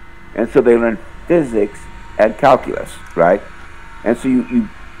fly? And so they learn physics and calculus, right? And so you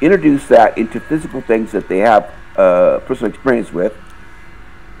introduce that into physical things that they have personal experience with,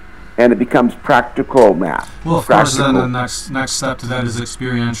 and it becomes practical math. Well, of course, then the next step to that is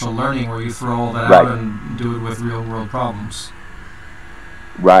experiential learning, where you throw all that out and do it with real-world problems.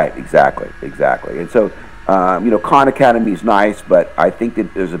 Right, exactly. And so, you know, Khan Academy is nice, but I think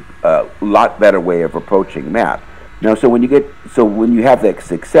that there's a lot better way of approaching math. Now, so when you have that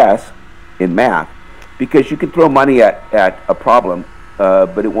success in math, because you can throw money at a problem,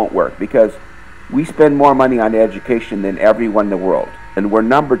 but it won't work, because we spend more money on education than everyone in the world. And we're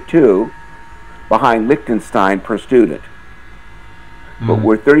number 2 behind Liechtenstein per student. But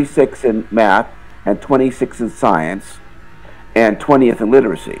we're 36 in math and 26 in science and 20th in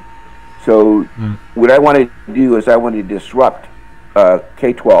literacy. So what I wanted to do is I wanted to disrupt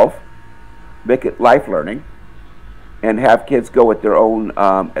K-12, make it life learning, and have kids go at their own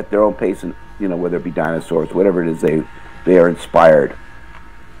pace, and you know, whether it be dinosaurs, whatever it is they are inspired.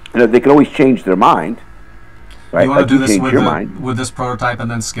 You know, they can always change their mind. Right? You want to do this with this prototype and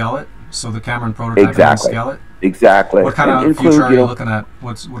then scale it? So the Cameron prototype and then scale it? Exactly. What kind of future are you looking at?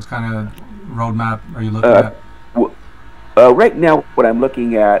 What kind of roadmap are you looking at? Right now, what I'm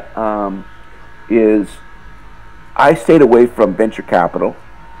looking at is I stayed away from venture capital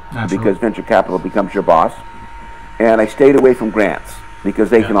because venture capital becomes your boss. And I stayed away from grants because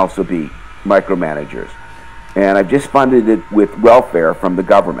they can also be micromanagers. And I've just funded it with welfare from the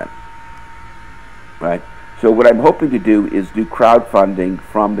government. Right? So what I'm hoping to do is do crowdfunding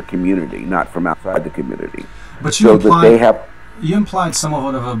from the community, not from outside the community. But so that they have. You implied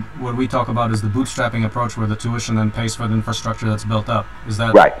somewhat of what we talk about as the bootstrapping approach, where the tuition then pays for the infrastructure that's built up. Is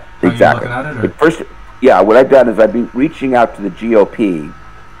that right? How exactly. You're looking at it? But first, yeah, what I've done is I've been reaching out to the GOP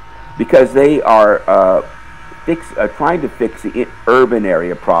because they are trying to fix the urban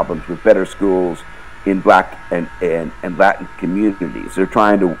area problems with better schools in Black and Latin communities. They're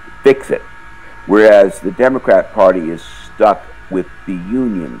trying to fix it, whereas the Democrat Party is stuck with the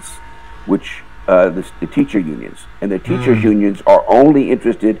unions, which the teacher unions, and the teachers unions are only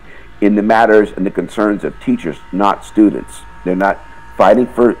interested in the matters and the concerns of teachers, not students. They're not fighting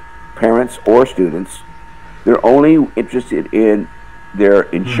for parents or students. They're only interested in their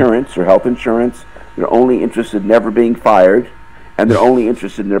insurance or health insurance. They're only interested in never being fired, and they're only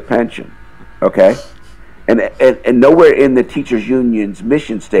interested in their pension. Okay, and nowhere in the teachers union's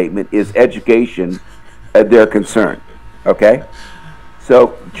mission statement is education their concern. Okay.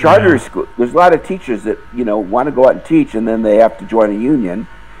 So charter school, there's a lot of teachers that want to go out and teach, and then they have to join a union,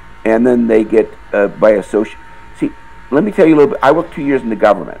 and then they get by association. See, let me tell you a little bit. I worked 2 years in the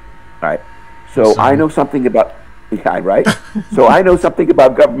government, right? So I know something about right. So I know something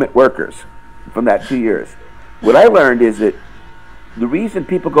about government workers from that 2 years. What I learned is that the reason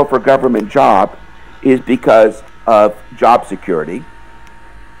people go for a government job is because of job security,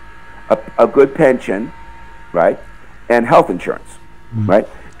 a good pension, right, and health insurance. Right,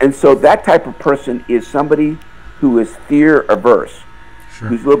 and so that type of person is somebody who is fear averse,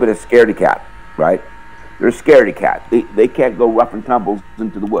 who's a little bit of scaredy cat, right? They're a scaredy cat. They can't go rough and tumbles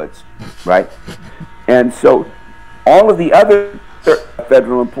into the woods, right? And so all of the other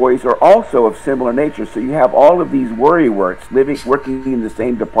federal employees are also of similar nature. So you have all of these worrywurts working in the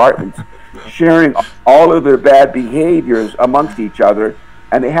same departments, sharing all of their bad behaviors amongst each other,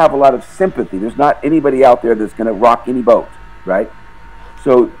 and they have a lot of sympathy. There's not anybody out there that's going to rock any boat, right?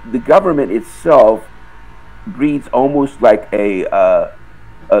 So the government itself breeds almost like a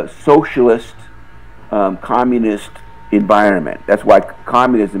socialist, communist environment. That's why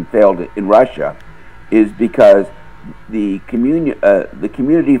communism failed in Russia, is because the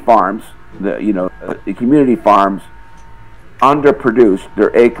community farms, the community farms underproduced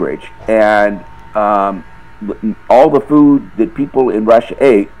their acreage, and all the food that people in Russia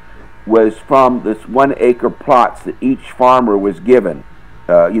ate was from this 1 acre plots that each farmer was given.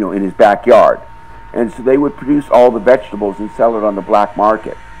 In his backyard, and so they would produce all the vegetables and sell it on the black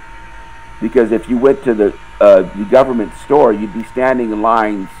market. Because if you went to the government store, you'd be standing in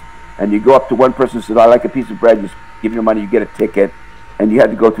lines, and you go up to one person and said, "I like a piece of bread." You give your money, you get a ticket, and you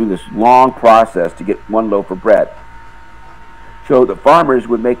had to go through this long process to get 1 loaf of bread. So the farmers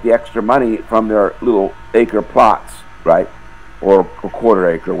would make the extra money from their little acre plots, right, or a quarter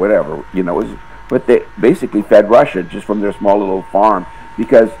acre, whatever. But they basically fed Russia just from their small little farm,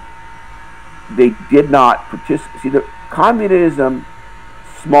 because they did not participate. See, the communism,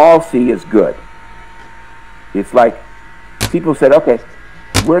 small c, is good. It's like people said, okay,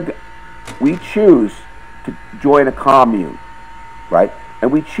 we choose to join a commune, right?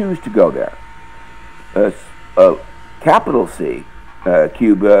 And we choose to go there. Capital C,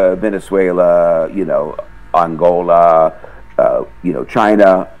 Cuba, Venezuela, Angola,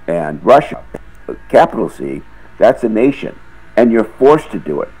 China and Russia. Capital C, that's a nation, and you're forced to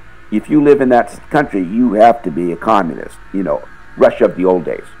do it. If you live in that country, you have to be a communist. Russia of the old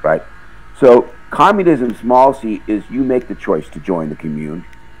days, right? So communism, small c, is you make the choice to join the commune.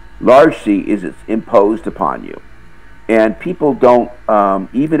 Large c is it's imposed upon you. And people don't,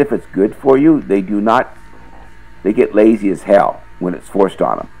 even if it's good for you, they get lazy as hell when it's forced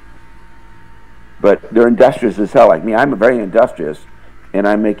on them. But they're industrious as hell. Like me, I'm very industrious, and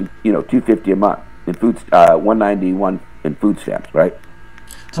I'm making, $250 a month in food, $191 in food stamps, right?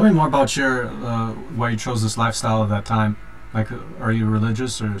 Tell me more about why you chose this lifestyle at that time. Like, are you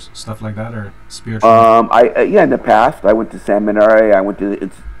religious or stuff like that, or spiritual? In the past, I went to seminary. I went to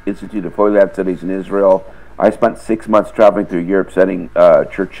the Institute of Holy Land Studies in Israel. I spent 6 months traveling through Europe, studying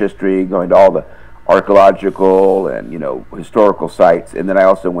church history, going to all the archaeological and historical sites, and then I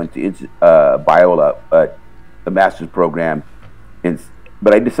also went to Biola, a master's program.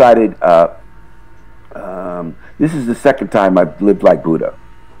 But I decided this is the second time I've lived like Buddha.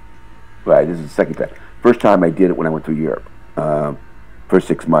 Right, this is the second time. First time I did it when I went through Europe for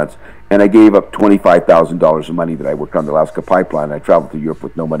 6 months, and I gave up $25,000 of money that I worked on the Alaska pipeline. I traveled through Europe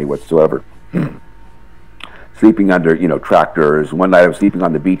with no money whatsoever, sleeping under tractors. One night I was sleeping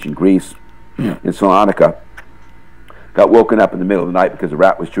on the beach in Greece, in Salonika. Got woken up in the middle of the night because a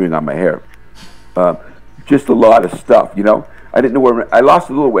rat was chewing on my hair. Just a lot of stuff, I didn't know where. I lost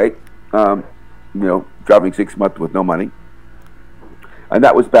a little weight, traveling 6 months with no money. And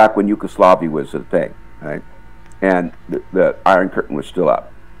that was back when Yugoslavia was a thing, right? And the Iron Curtain was still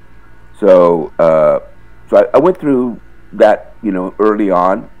up. So, I went through that, early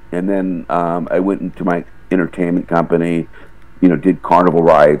on, and then I went into my entertainment company, did carnival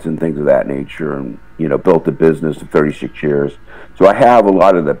rides and things of that nature, and built a business of 36 years. So I have a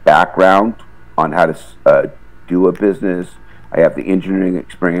lot of the background on how to do a business. I have the engineering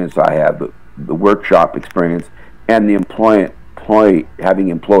experience. I have the workshop experience, and the having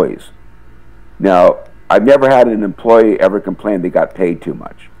employees. Now, I've never had an employee ever complain they got paid too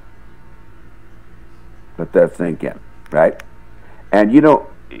much. Let that sink in, right? And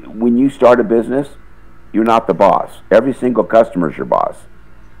when you start a business, you're not the boss. Every single customer is your boss,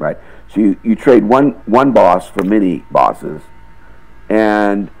 right? So you trade one boss for many bosses,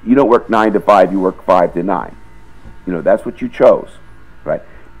 and you don't work 9 to 5, you work 5 to 9. That's what you chose, right?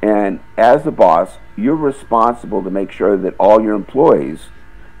 And as the boss, you're responsible to make sure that all your employees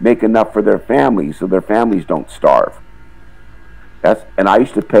make enough for their families so their families don't starve. And I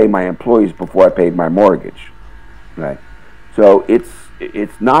used to pay my employees before I paid my mortgage, right? So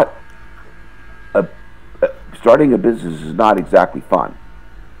it's not starting a business is not exactly fun,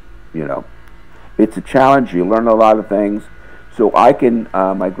 It's a challenge. You learn a lot of things. So I can.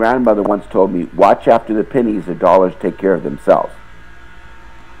 My grandmother once told me, "Watch after the pennies; the dollars take care of themselves."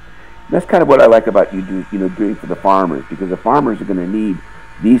 And that's kind of what I like about doing for the farmers, because the farmers are going to need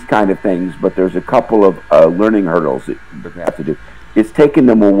these kind of things, but there's a couple of learning hurdles that they have to do. It's taken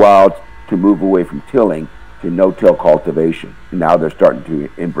them a while to move away from tilling to no-till cultivation, and now they're starting to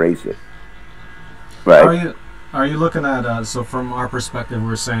embrace it. Right? Are you looking at so from our perspective,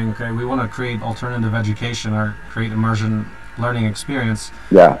 we're saying, okay, we want to create alternative education or create immersion learning experience.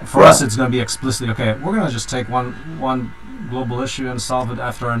 Yeah. For us, it's going to be explicitly, okay, we're going to just take one global issue and solve it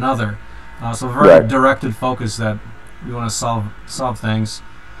after another. So very directed focus that we want to solve things.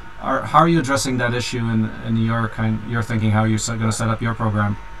 How are you addressing that issue in your thinking? How you're going to set up your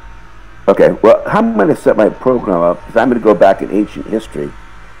program? Okay. Well, how I'm going to set my program up is I'm going to go back in ancient history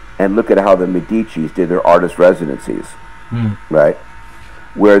and look at how the Medicis did their artist residencies, right?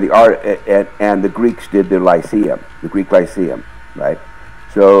 Where the art and the Greeks did their Lyceum, the Greek Lyceum, right?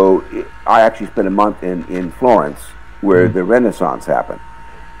 So I actually spent a month in Florence, where the Renaissance happened.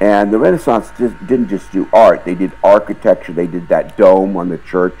 And the Renaissance didn't just do art; they did architecture. They did that dome on the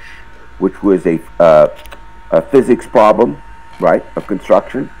church, which was a physics problem, right, of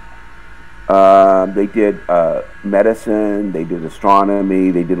construction. They did medicine, they did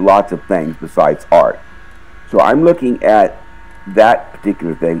astronomy, they did lots of things besides art. So I'm looking at that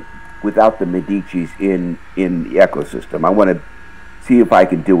particular thing without the Medicis in the ecosystem. I want to see if I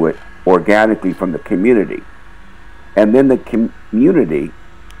can do it organically from the community. And then the community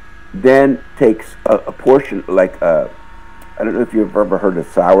then takes a portion, like, I don't know if you've ever heard of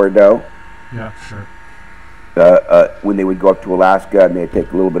sourdough. Yeah, sure. When they would go up to Alaska and they'd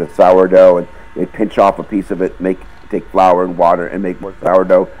take a little bit of sourdough and they'd pinch off a piece of it, take flour and water and make more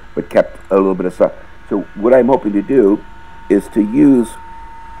sourdough, but kept a little bit of stuff. So what I'm hoping to do is to use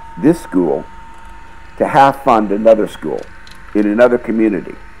this school to half fund another school in another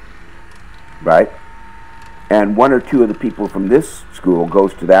community, right? And 1 or 2 of the people from this school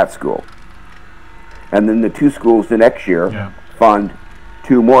goes to that school. And then the 2 schools the next year fund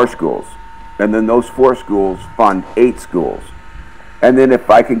 2 more schools. And then those 4 schools fund 8 schools. And then if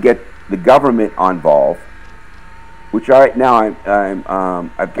I can get the government involved, which right now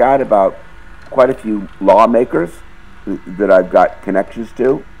I've got about quite a few lawmakers that I've got connections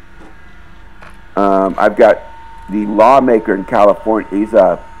to. I've got the lawmaker in California.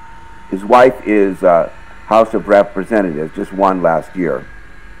 His wife is House of Representatives, just won last year,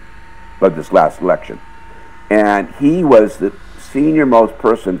 but this last election, and he was the senior most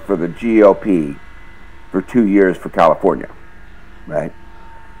person for the GOP for 2 years for California, right?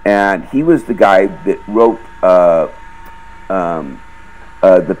 And he was the guy that wrote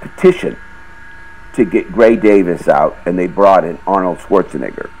the petition to get Gray Davis out, and they brought in Arnold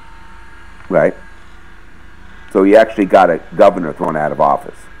Schwarzenegger, right? So he actually got a governor thrown out of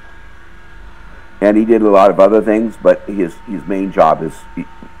office. And he did a lot of other things, but his main job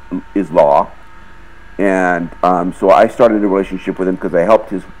is law. And so I started a relationship with him because I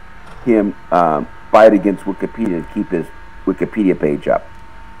helped him fight against Wikipedia to keep his Wikipedia page up,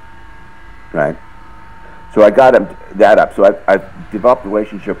 right? So I got him that up. So I've developed a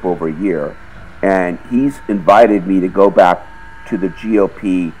relationship over a year, and he's invited me to go back to the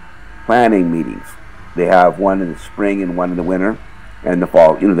GOP planning meetings. They have one in the spring and one in the winter and the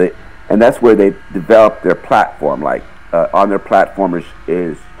fall. And that's where they develop their platform. Like on their platform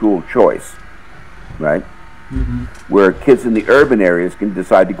is school choice, right? Mm-hmm. Where kids in the urban areas can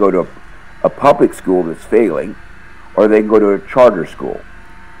decide to go to a public school that's failing, or they can go to a charter school,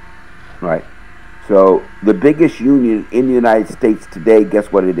 right? So the biggest union in the United States today,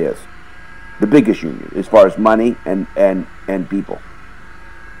 guess what it is? The biggest union as far as money and people.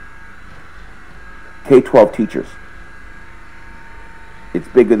 K-12 teachers. It's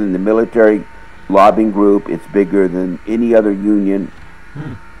bigger than the military lobbying group. It's bigger than any other union.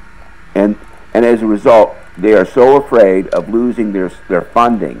 And as a result, they are so afraid of losing their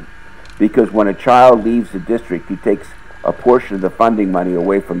funding, because when a child leaves the district, he takes a portion of the funding money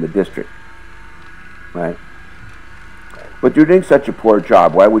away from the district, right? But you're doing such a poor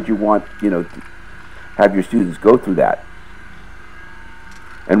job. Why would you want, to have your students go through that?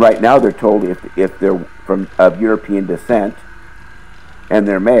 And right now they're told if they're of European descent and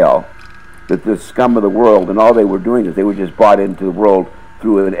they're male, that the scum of the world, and all they were doing is they were just brought into the world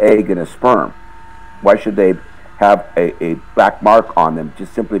through an egg and a sperm. Why should they have a black mark on them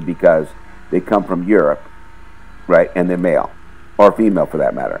just simply because they come from Europe, right? And they're male, or female for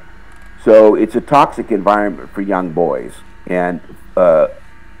that matter. So it's a toxic environment for young boys, and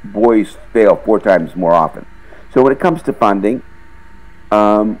boys fail 4 times more often. So when it comes to funding,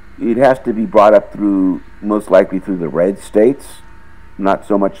 it has to be brought up through, most likely through the red states, not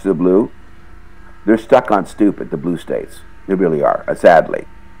so much the blue. They're stuck on stupid, the blue states. They really are, sadly.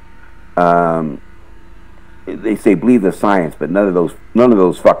 They say believe the science, but none of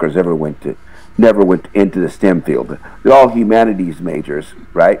those fuckers never went into the STEM field. They're all humanities majors,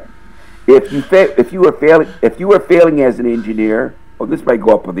 right? If you were failing as an engineer, this might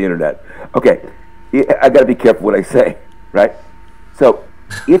go up on the internet. Okay, I got to be careful what I say, right? So,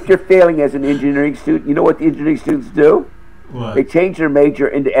 if you're failing as an engineering student, you know what the engineering students do? What? They change their major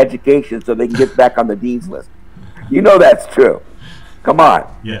into education so they can get back on the dean's list. You know that's true. Come on.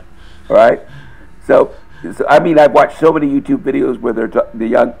 Yeah. All right. So I mean, I've watched so many YouTube videos where the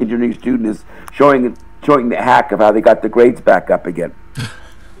young engineering student is showing the hack of how they got the grades back up again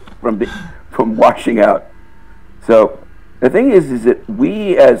from washing out. So the thing is that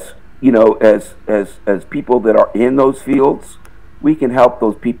we, as as people that are in those fields, we can help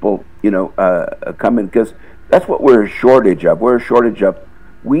those people come in, because that's what we're a shortage of.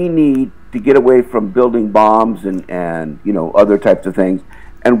 We need to get away from building bombs and other types of things,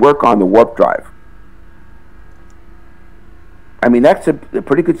 and work on the warp drive. I mean, that's a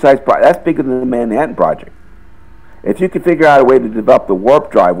pretty good sized project. That's bigger than the Manhattan Project. If you can figure out a way to develop the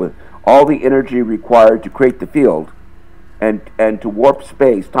warp drive with all the energy required to create the field, and to warp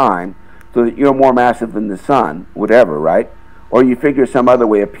space, time, so that you're more massive than the sun, whatever, right? Or you figure some other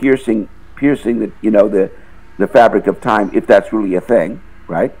way of piercing the fabric of time, if that's really a thing,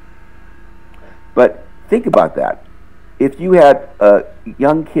 right? But think about that. If you had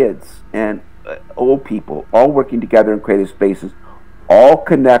young kids and old people all working together in creative spaces, all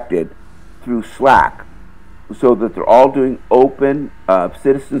connected through Slack, so that they're all doing open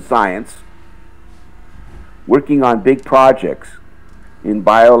citizen science, working on big projects in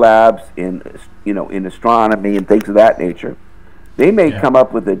biolabs, in astronomy and things of that nature, they may come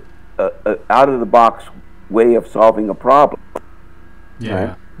up with a out of the box way of solving a problem. Yeah.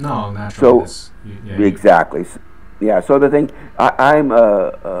 Right? No, naturally. So exactly. Yeah. So the thing,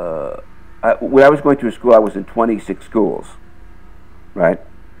 when I was going through school, I was in 26 schools, right?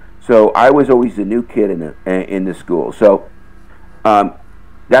 So I was always the new kid in the school. So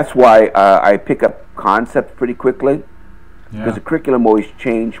that's why I pick up concepts pretty quickly, because the curriculum always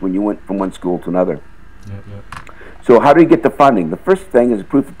changed when you went from one school to another. Yep. So how do you get the funding? The first thing is a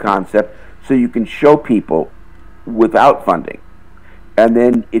proof of concept, so you can show people without funding. And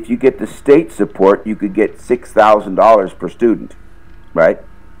then if you get the state support, you could get $6,000 per student, right?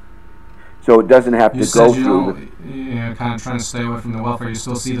 So it doesn't have to go through. You're kind of trying to stay away from the welfare. You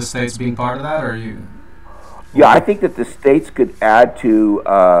still see the states being part of that, or you? Yeah, I think that the states could add to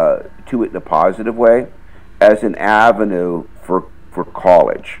it in a positive way, as an avenue for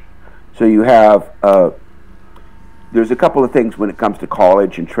college. So you have there's a couple of things when it comes to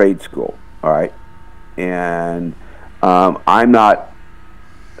college and trade school. All right, and I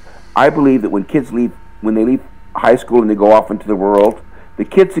believe that when they leave high school and they go off into the world, the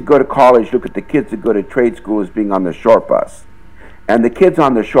kids that go to college look at the kids that go to trade school as being on the short bus. And the kids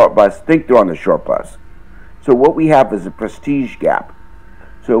on the short bus think they're on the short bus. So what we have is a prestige gap.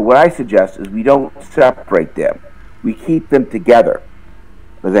 So what I suggest is we don't separate them. We keep them together,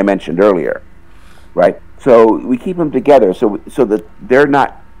 as I mentioned earlier, right? So we keep them together so that they're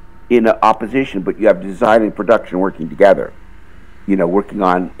not in opposition, but you have design and production working together. Working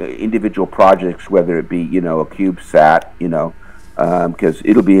on individual projects, whether it be, a CubeSat, because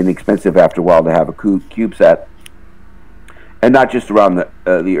it'll be inexpensive after a while to have a CubeSat, and not just around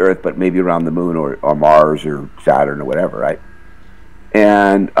the Earth, but maybe around the Moon or Mars or Saturn or whatever, right?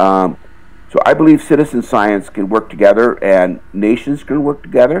 And so I believe citizen science can work together, and nations can work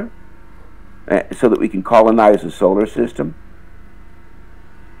together, so that we can colonize the solar system,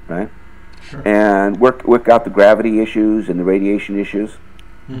 right? Sure. And work out the gravity issues and the radiation issues,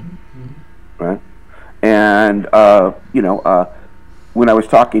 right? And when I was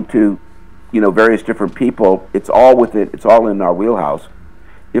talking to various different people, it's all in our wheelhouse.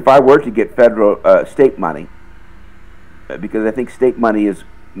 If I were to get federal state money, because I think state money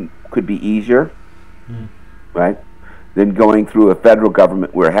could be easier, right, than going through a federal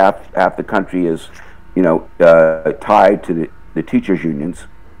government where half the country is tied to the teachers unions,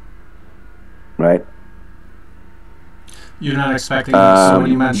 right? You're not expecting, so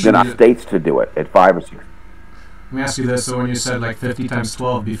when you mentioned enough states to do it at 5 or 6. Let me ask you this, so when you said like 50 times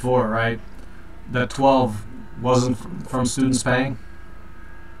 12 before, right, that 12 wasn't from students paying?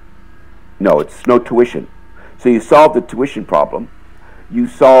 No, it's no tuition. So you solve the tuition problem, you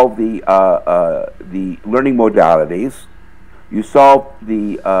solve the learning modalities, you solve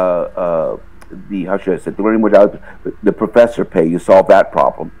the how should I say, the learning modalities, the professor pay, you solve that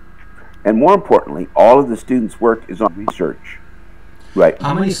problem. And more importantly, all of the students' work is on research, right?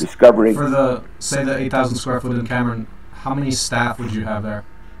 How many, discovering for the, say the 8,000 square foot in Cameron, how many staff would you have there?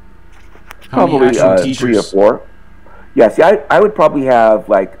 How probably many actual teachers? 3 or 4. Yeah, see, I would probably have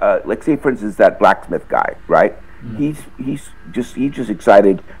like say for instance that blacksmith guy, right? He's just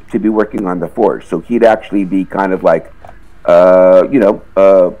excited to be working on the forge, so he'd actually be kind of like a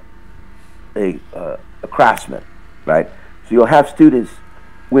craftsman, right? So you'll have students.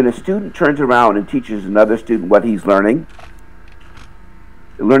 When a student turns around and teaches another student what he's learning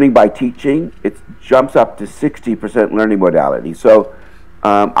by teaching, it jumps up to 60% learning modality. So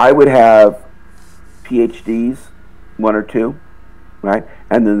I would have PhDs, 1 or 2, right?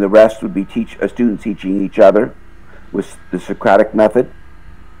 And then the rest would be students teaching each other with the Socratic method,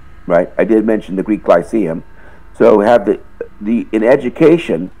 right? I did mention the Greek Lyceum. So have in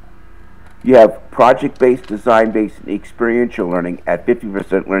education, you have project-based, design-based, and experiential learning at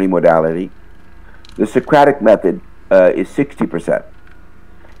 50% learning modality. The Socratic method is 60%.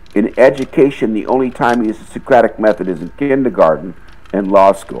 In education, the only time you use the Socratic method is in kindergarten and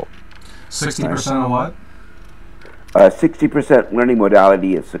law school. 60% on what? 60% learning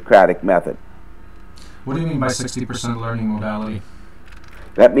modality is Socratic method. What do you mean by 60% learning modality?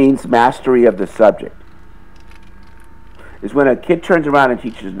 That means mastery of the subject. Is when a kid turns around and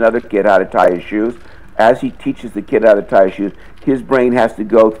teaches another kid how to tie his shoes. As he teaches the kid how to tie his shoes, his brain has to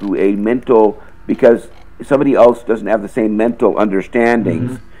go through a mental, because somebody else doesn't have the same mental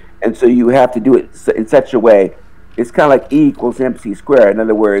understandings, and so you have to do it in such a way. It's kind of like E equals MC squared. In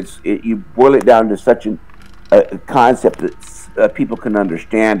other words, you boil it down to such a concept that people can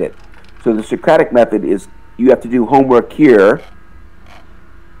understand it. So the Socratic method is you have to do homework here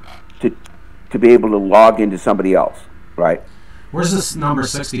to be able to log into somebody else. Right. Where's this number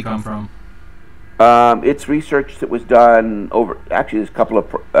 60 come from? It's research that was done actually there's a couple of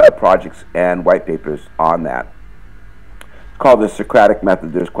projects and white papers on that. It's called the Socratic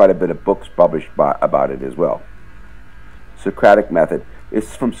method. There's quite a bit of books published about it as well. Socratic method.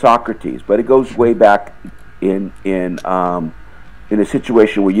 It's from Socrates, but it goes way back in a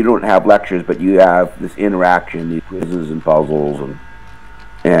situation where you don't have lectures, but you have this interaction, these quizzes and puzzles,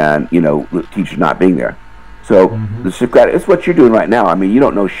 and the teacher not being there. So the Socratic, it's what you're doing right now. I mean, you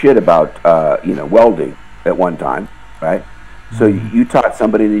don't know shit about welding at one time, right? So you taught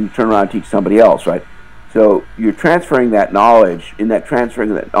somebody, and then you turn around and teach somebody else, right? So you're transferring that knowledge. In that transferring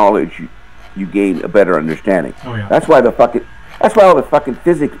of that knowledge, you gain a better understanding. Oh, yeah. That's why all the fucking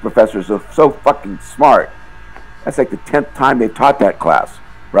physics professors are so fucking smart. That's like the 10th time they've taught that class,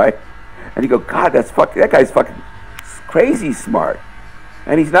 right? And you go, God, that guy's fucking crazy smart,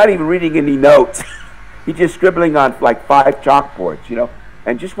 and he's not even reading any notes. He's just scribbling on like 5 chalkboards,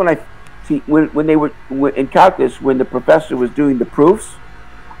 And just when I see when they were in calculus, when the professor was doing the proofs,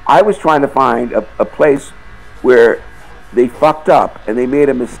 I was trying to find a place where they fucked up and they made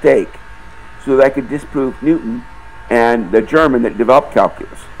a mistake, so that I could disprove Newton and the German that developed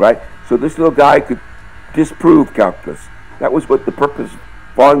calculus, right? So this little guy could disprove calculus. That was what the purpose,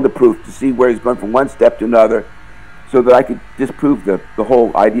 following the proof to see where he's going from one step to another, so that I could disprove the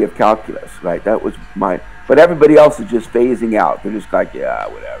whole idea of calculus, right? That was but everybody else is just phasing out. They're just like, yeah,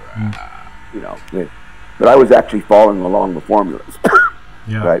 whatever, But I was actually following along the formulas,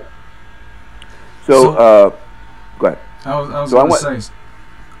 yeah. Right? So go ahead. I was going to say,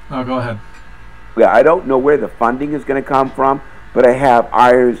 no, go ahead. Yeah, I don't know where the funding is going to come from, but I have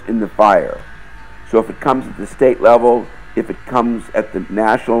irons in the fire. So if it comes at the state level, if it comes at the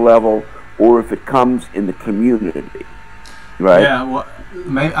national level, or if it comes in the community, right? Yeah, well,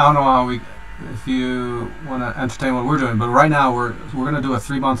 maybe, I don't know how if you want to entertain what we're doing, but right now we're going to do a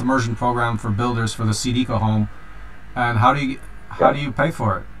 3-month immersion program for builders for the Seed Eco home. And how do you pay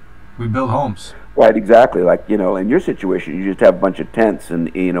for it? We build homes. Right, exactly. Like, you know, in your situation, you just have a bunch of tents,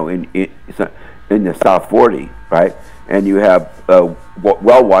 and you know, in the South 40, right? And you have well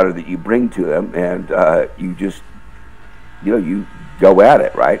water that you bring to them, and you just, you know, you go at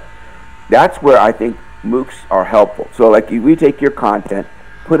it, right? That's where I think MOOCs are helpful. So, like, we take your content,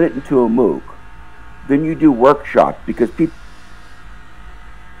 put it into a MOOC, then you do workshops, because people.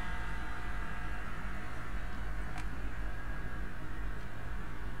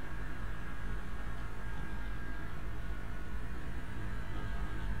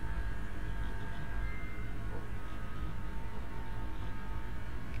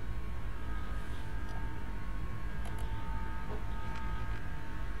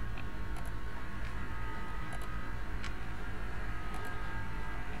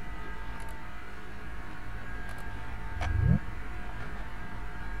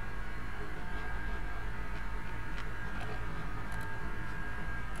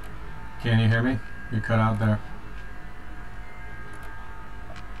 Can you hear me? You cut out there.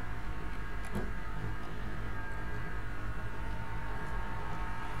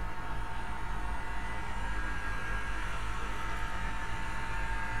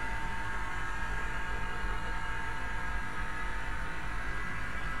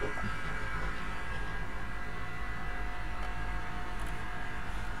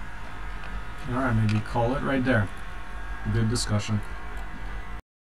 All right, maybe call it right there. Good discussion.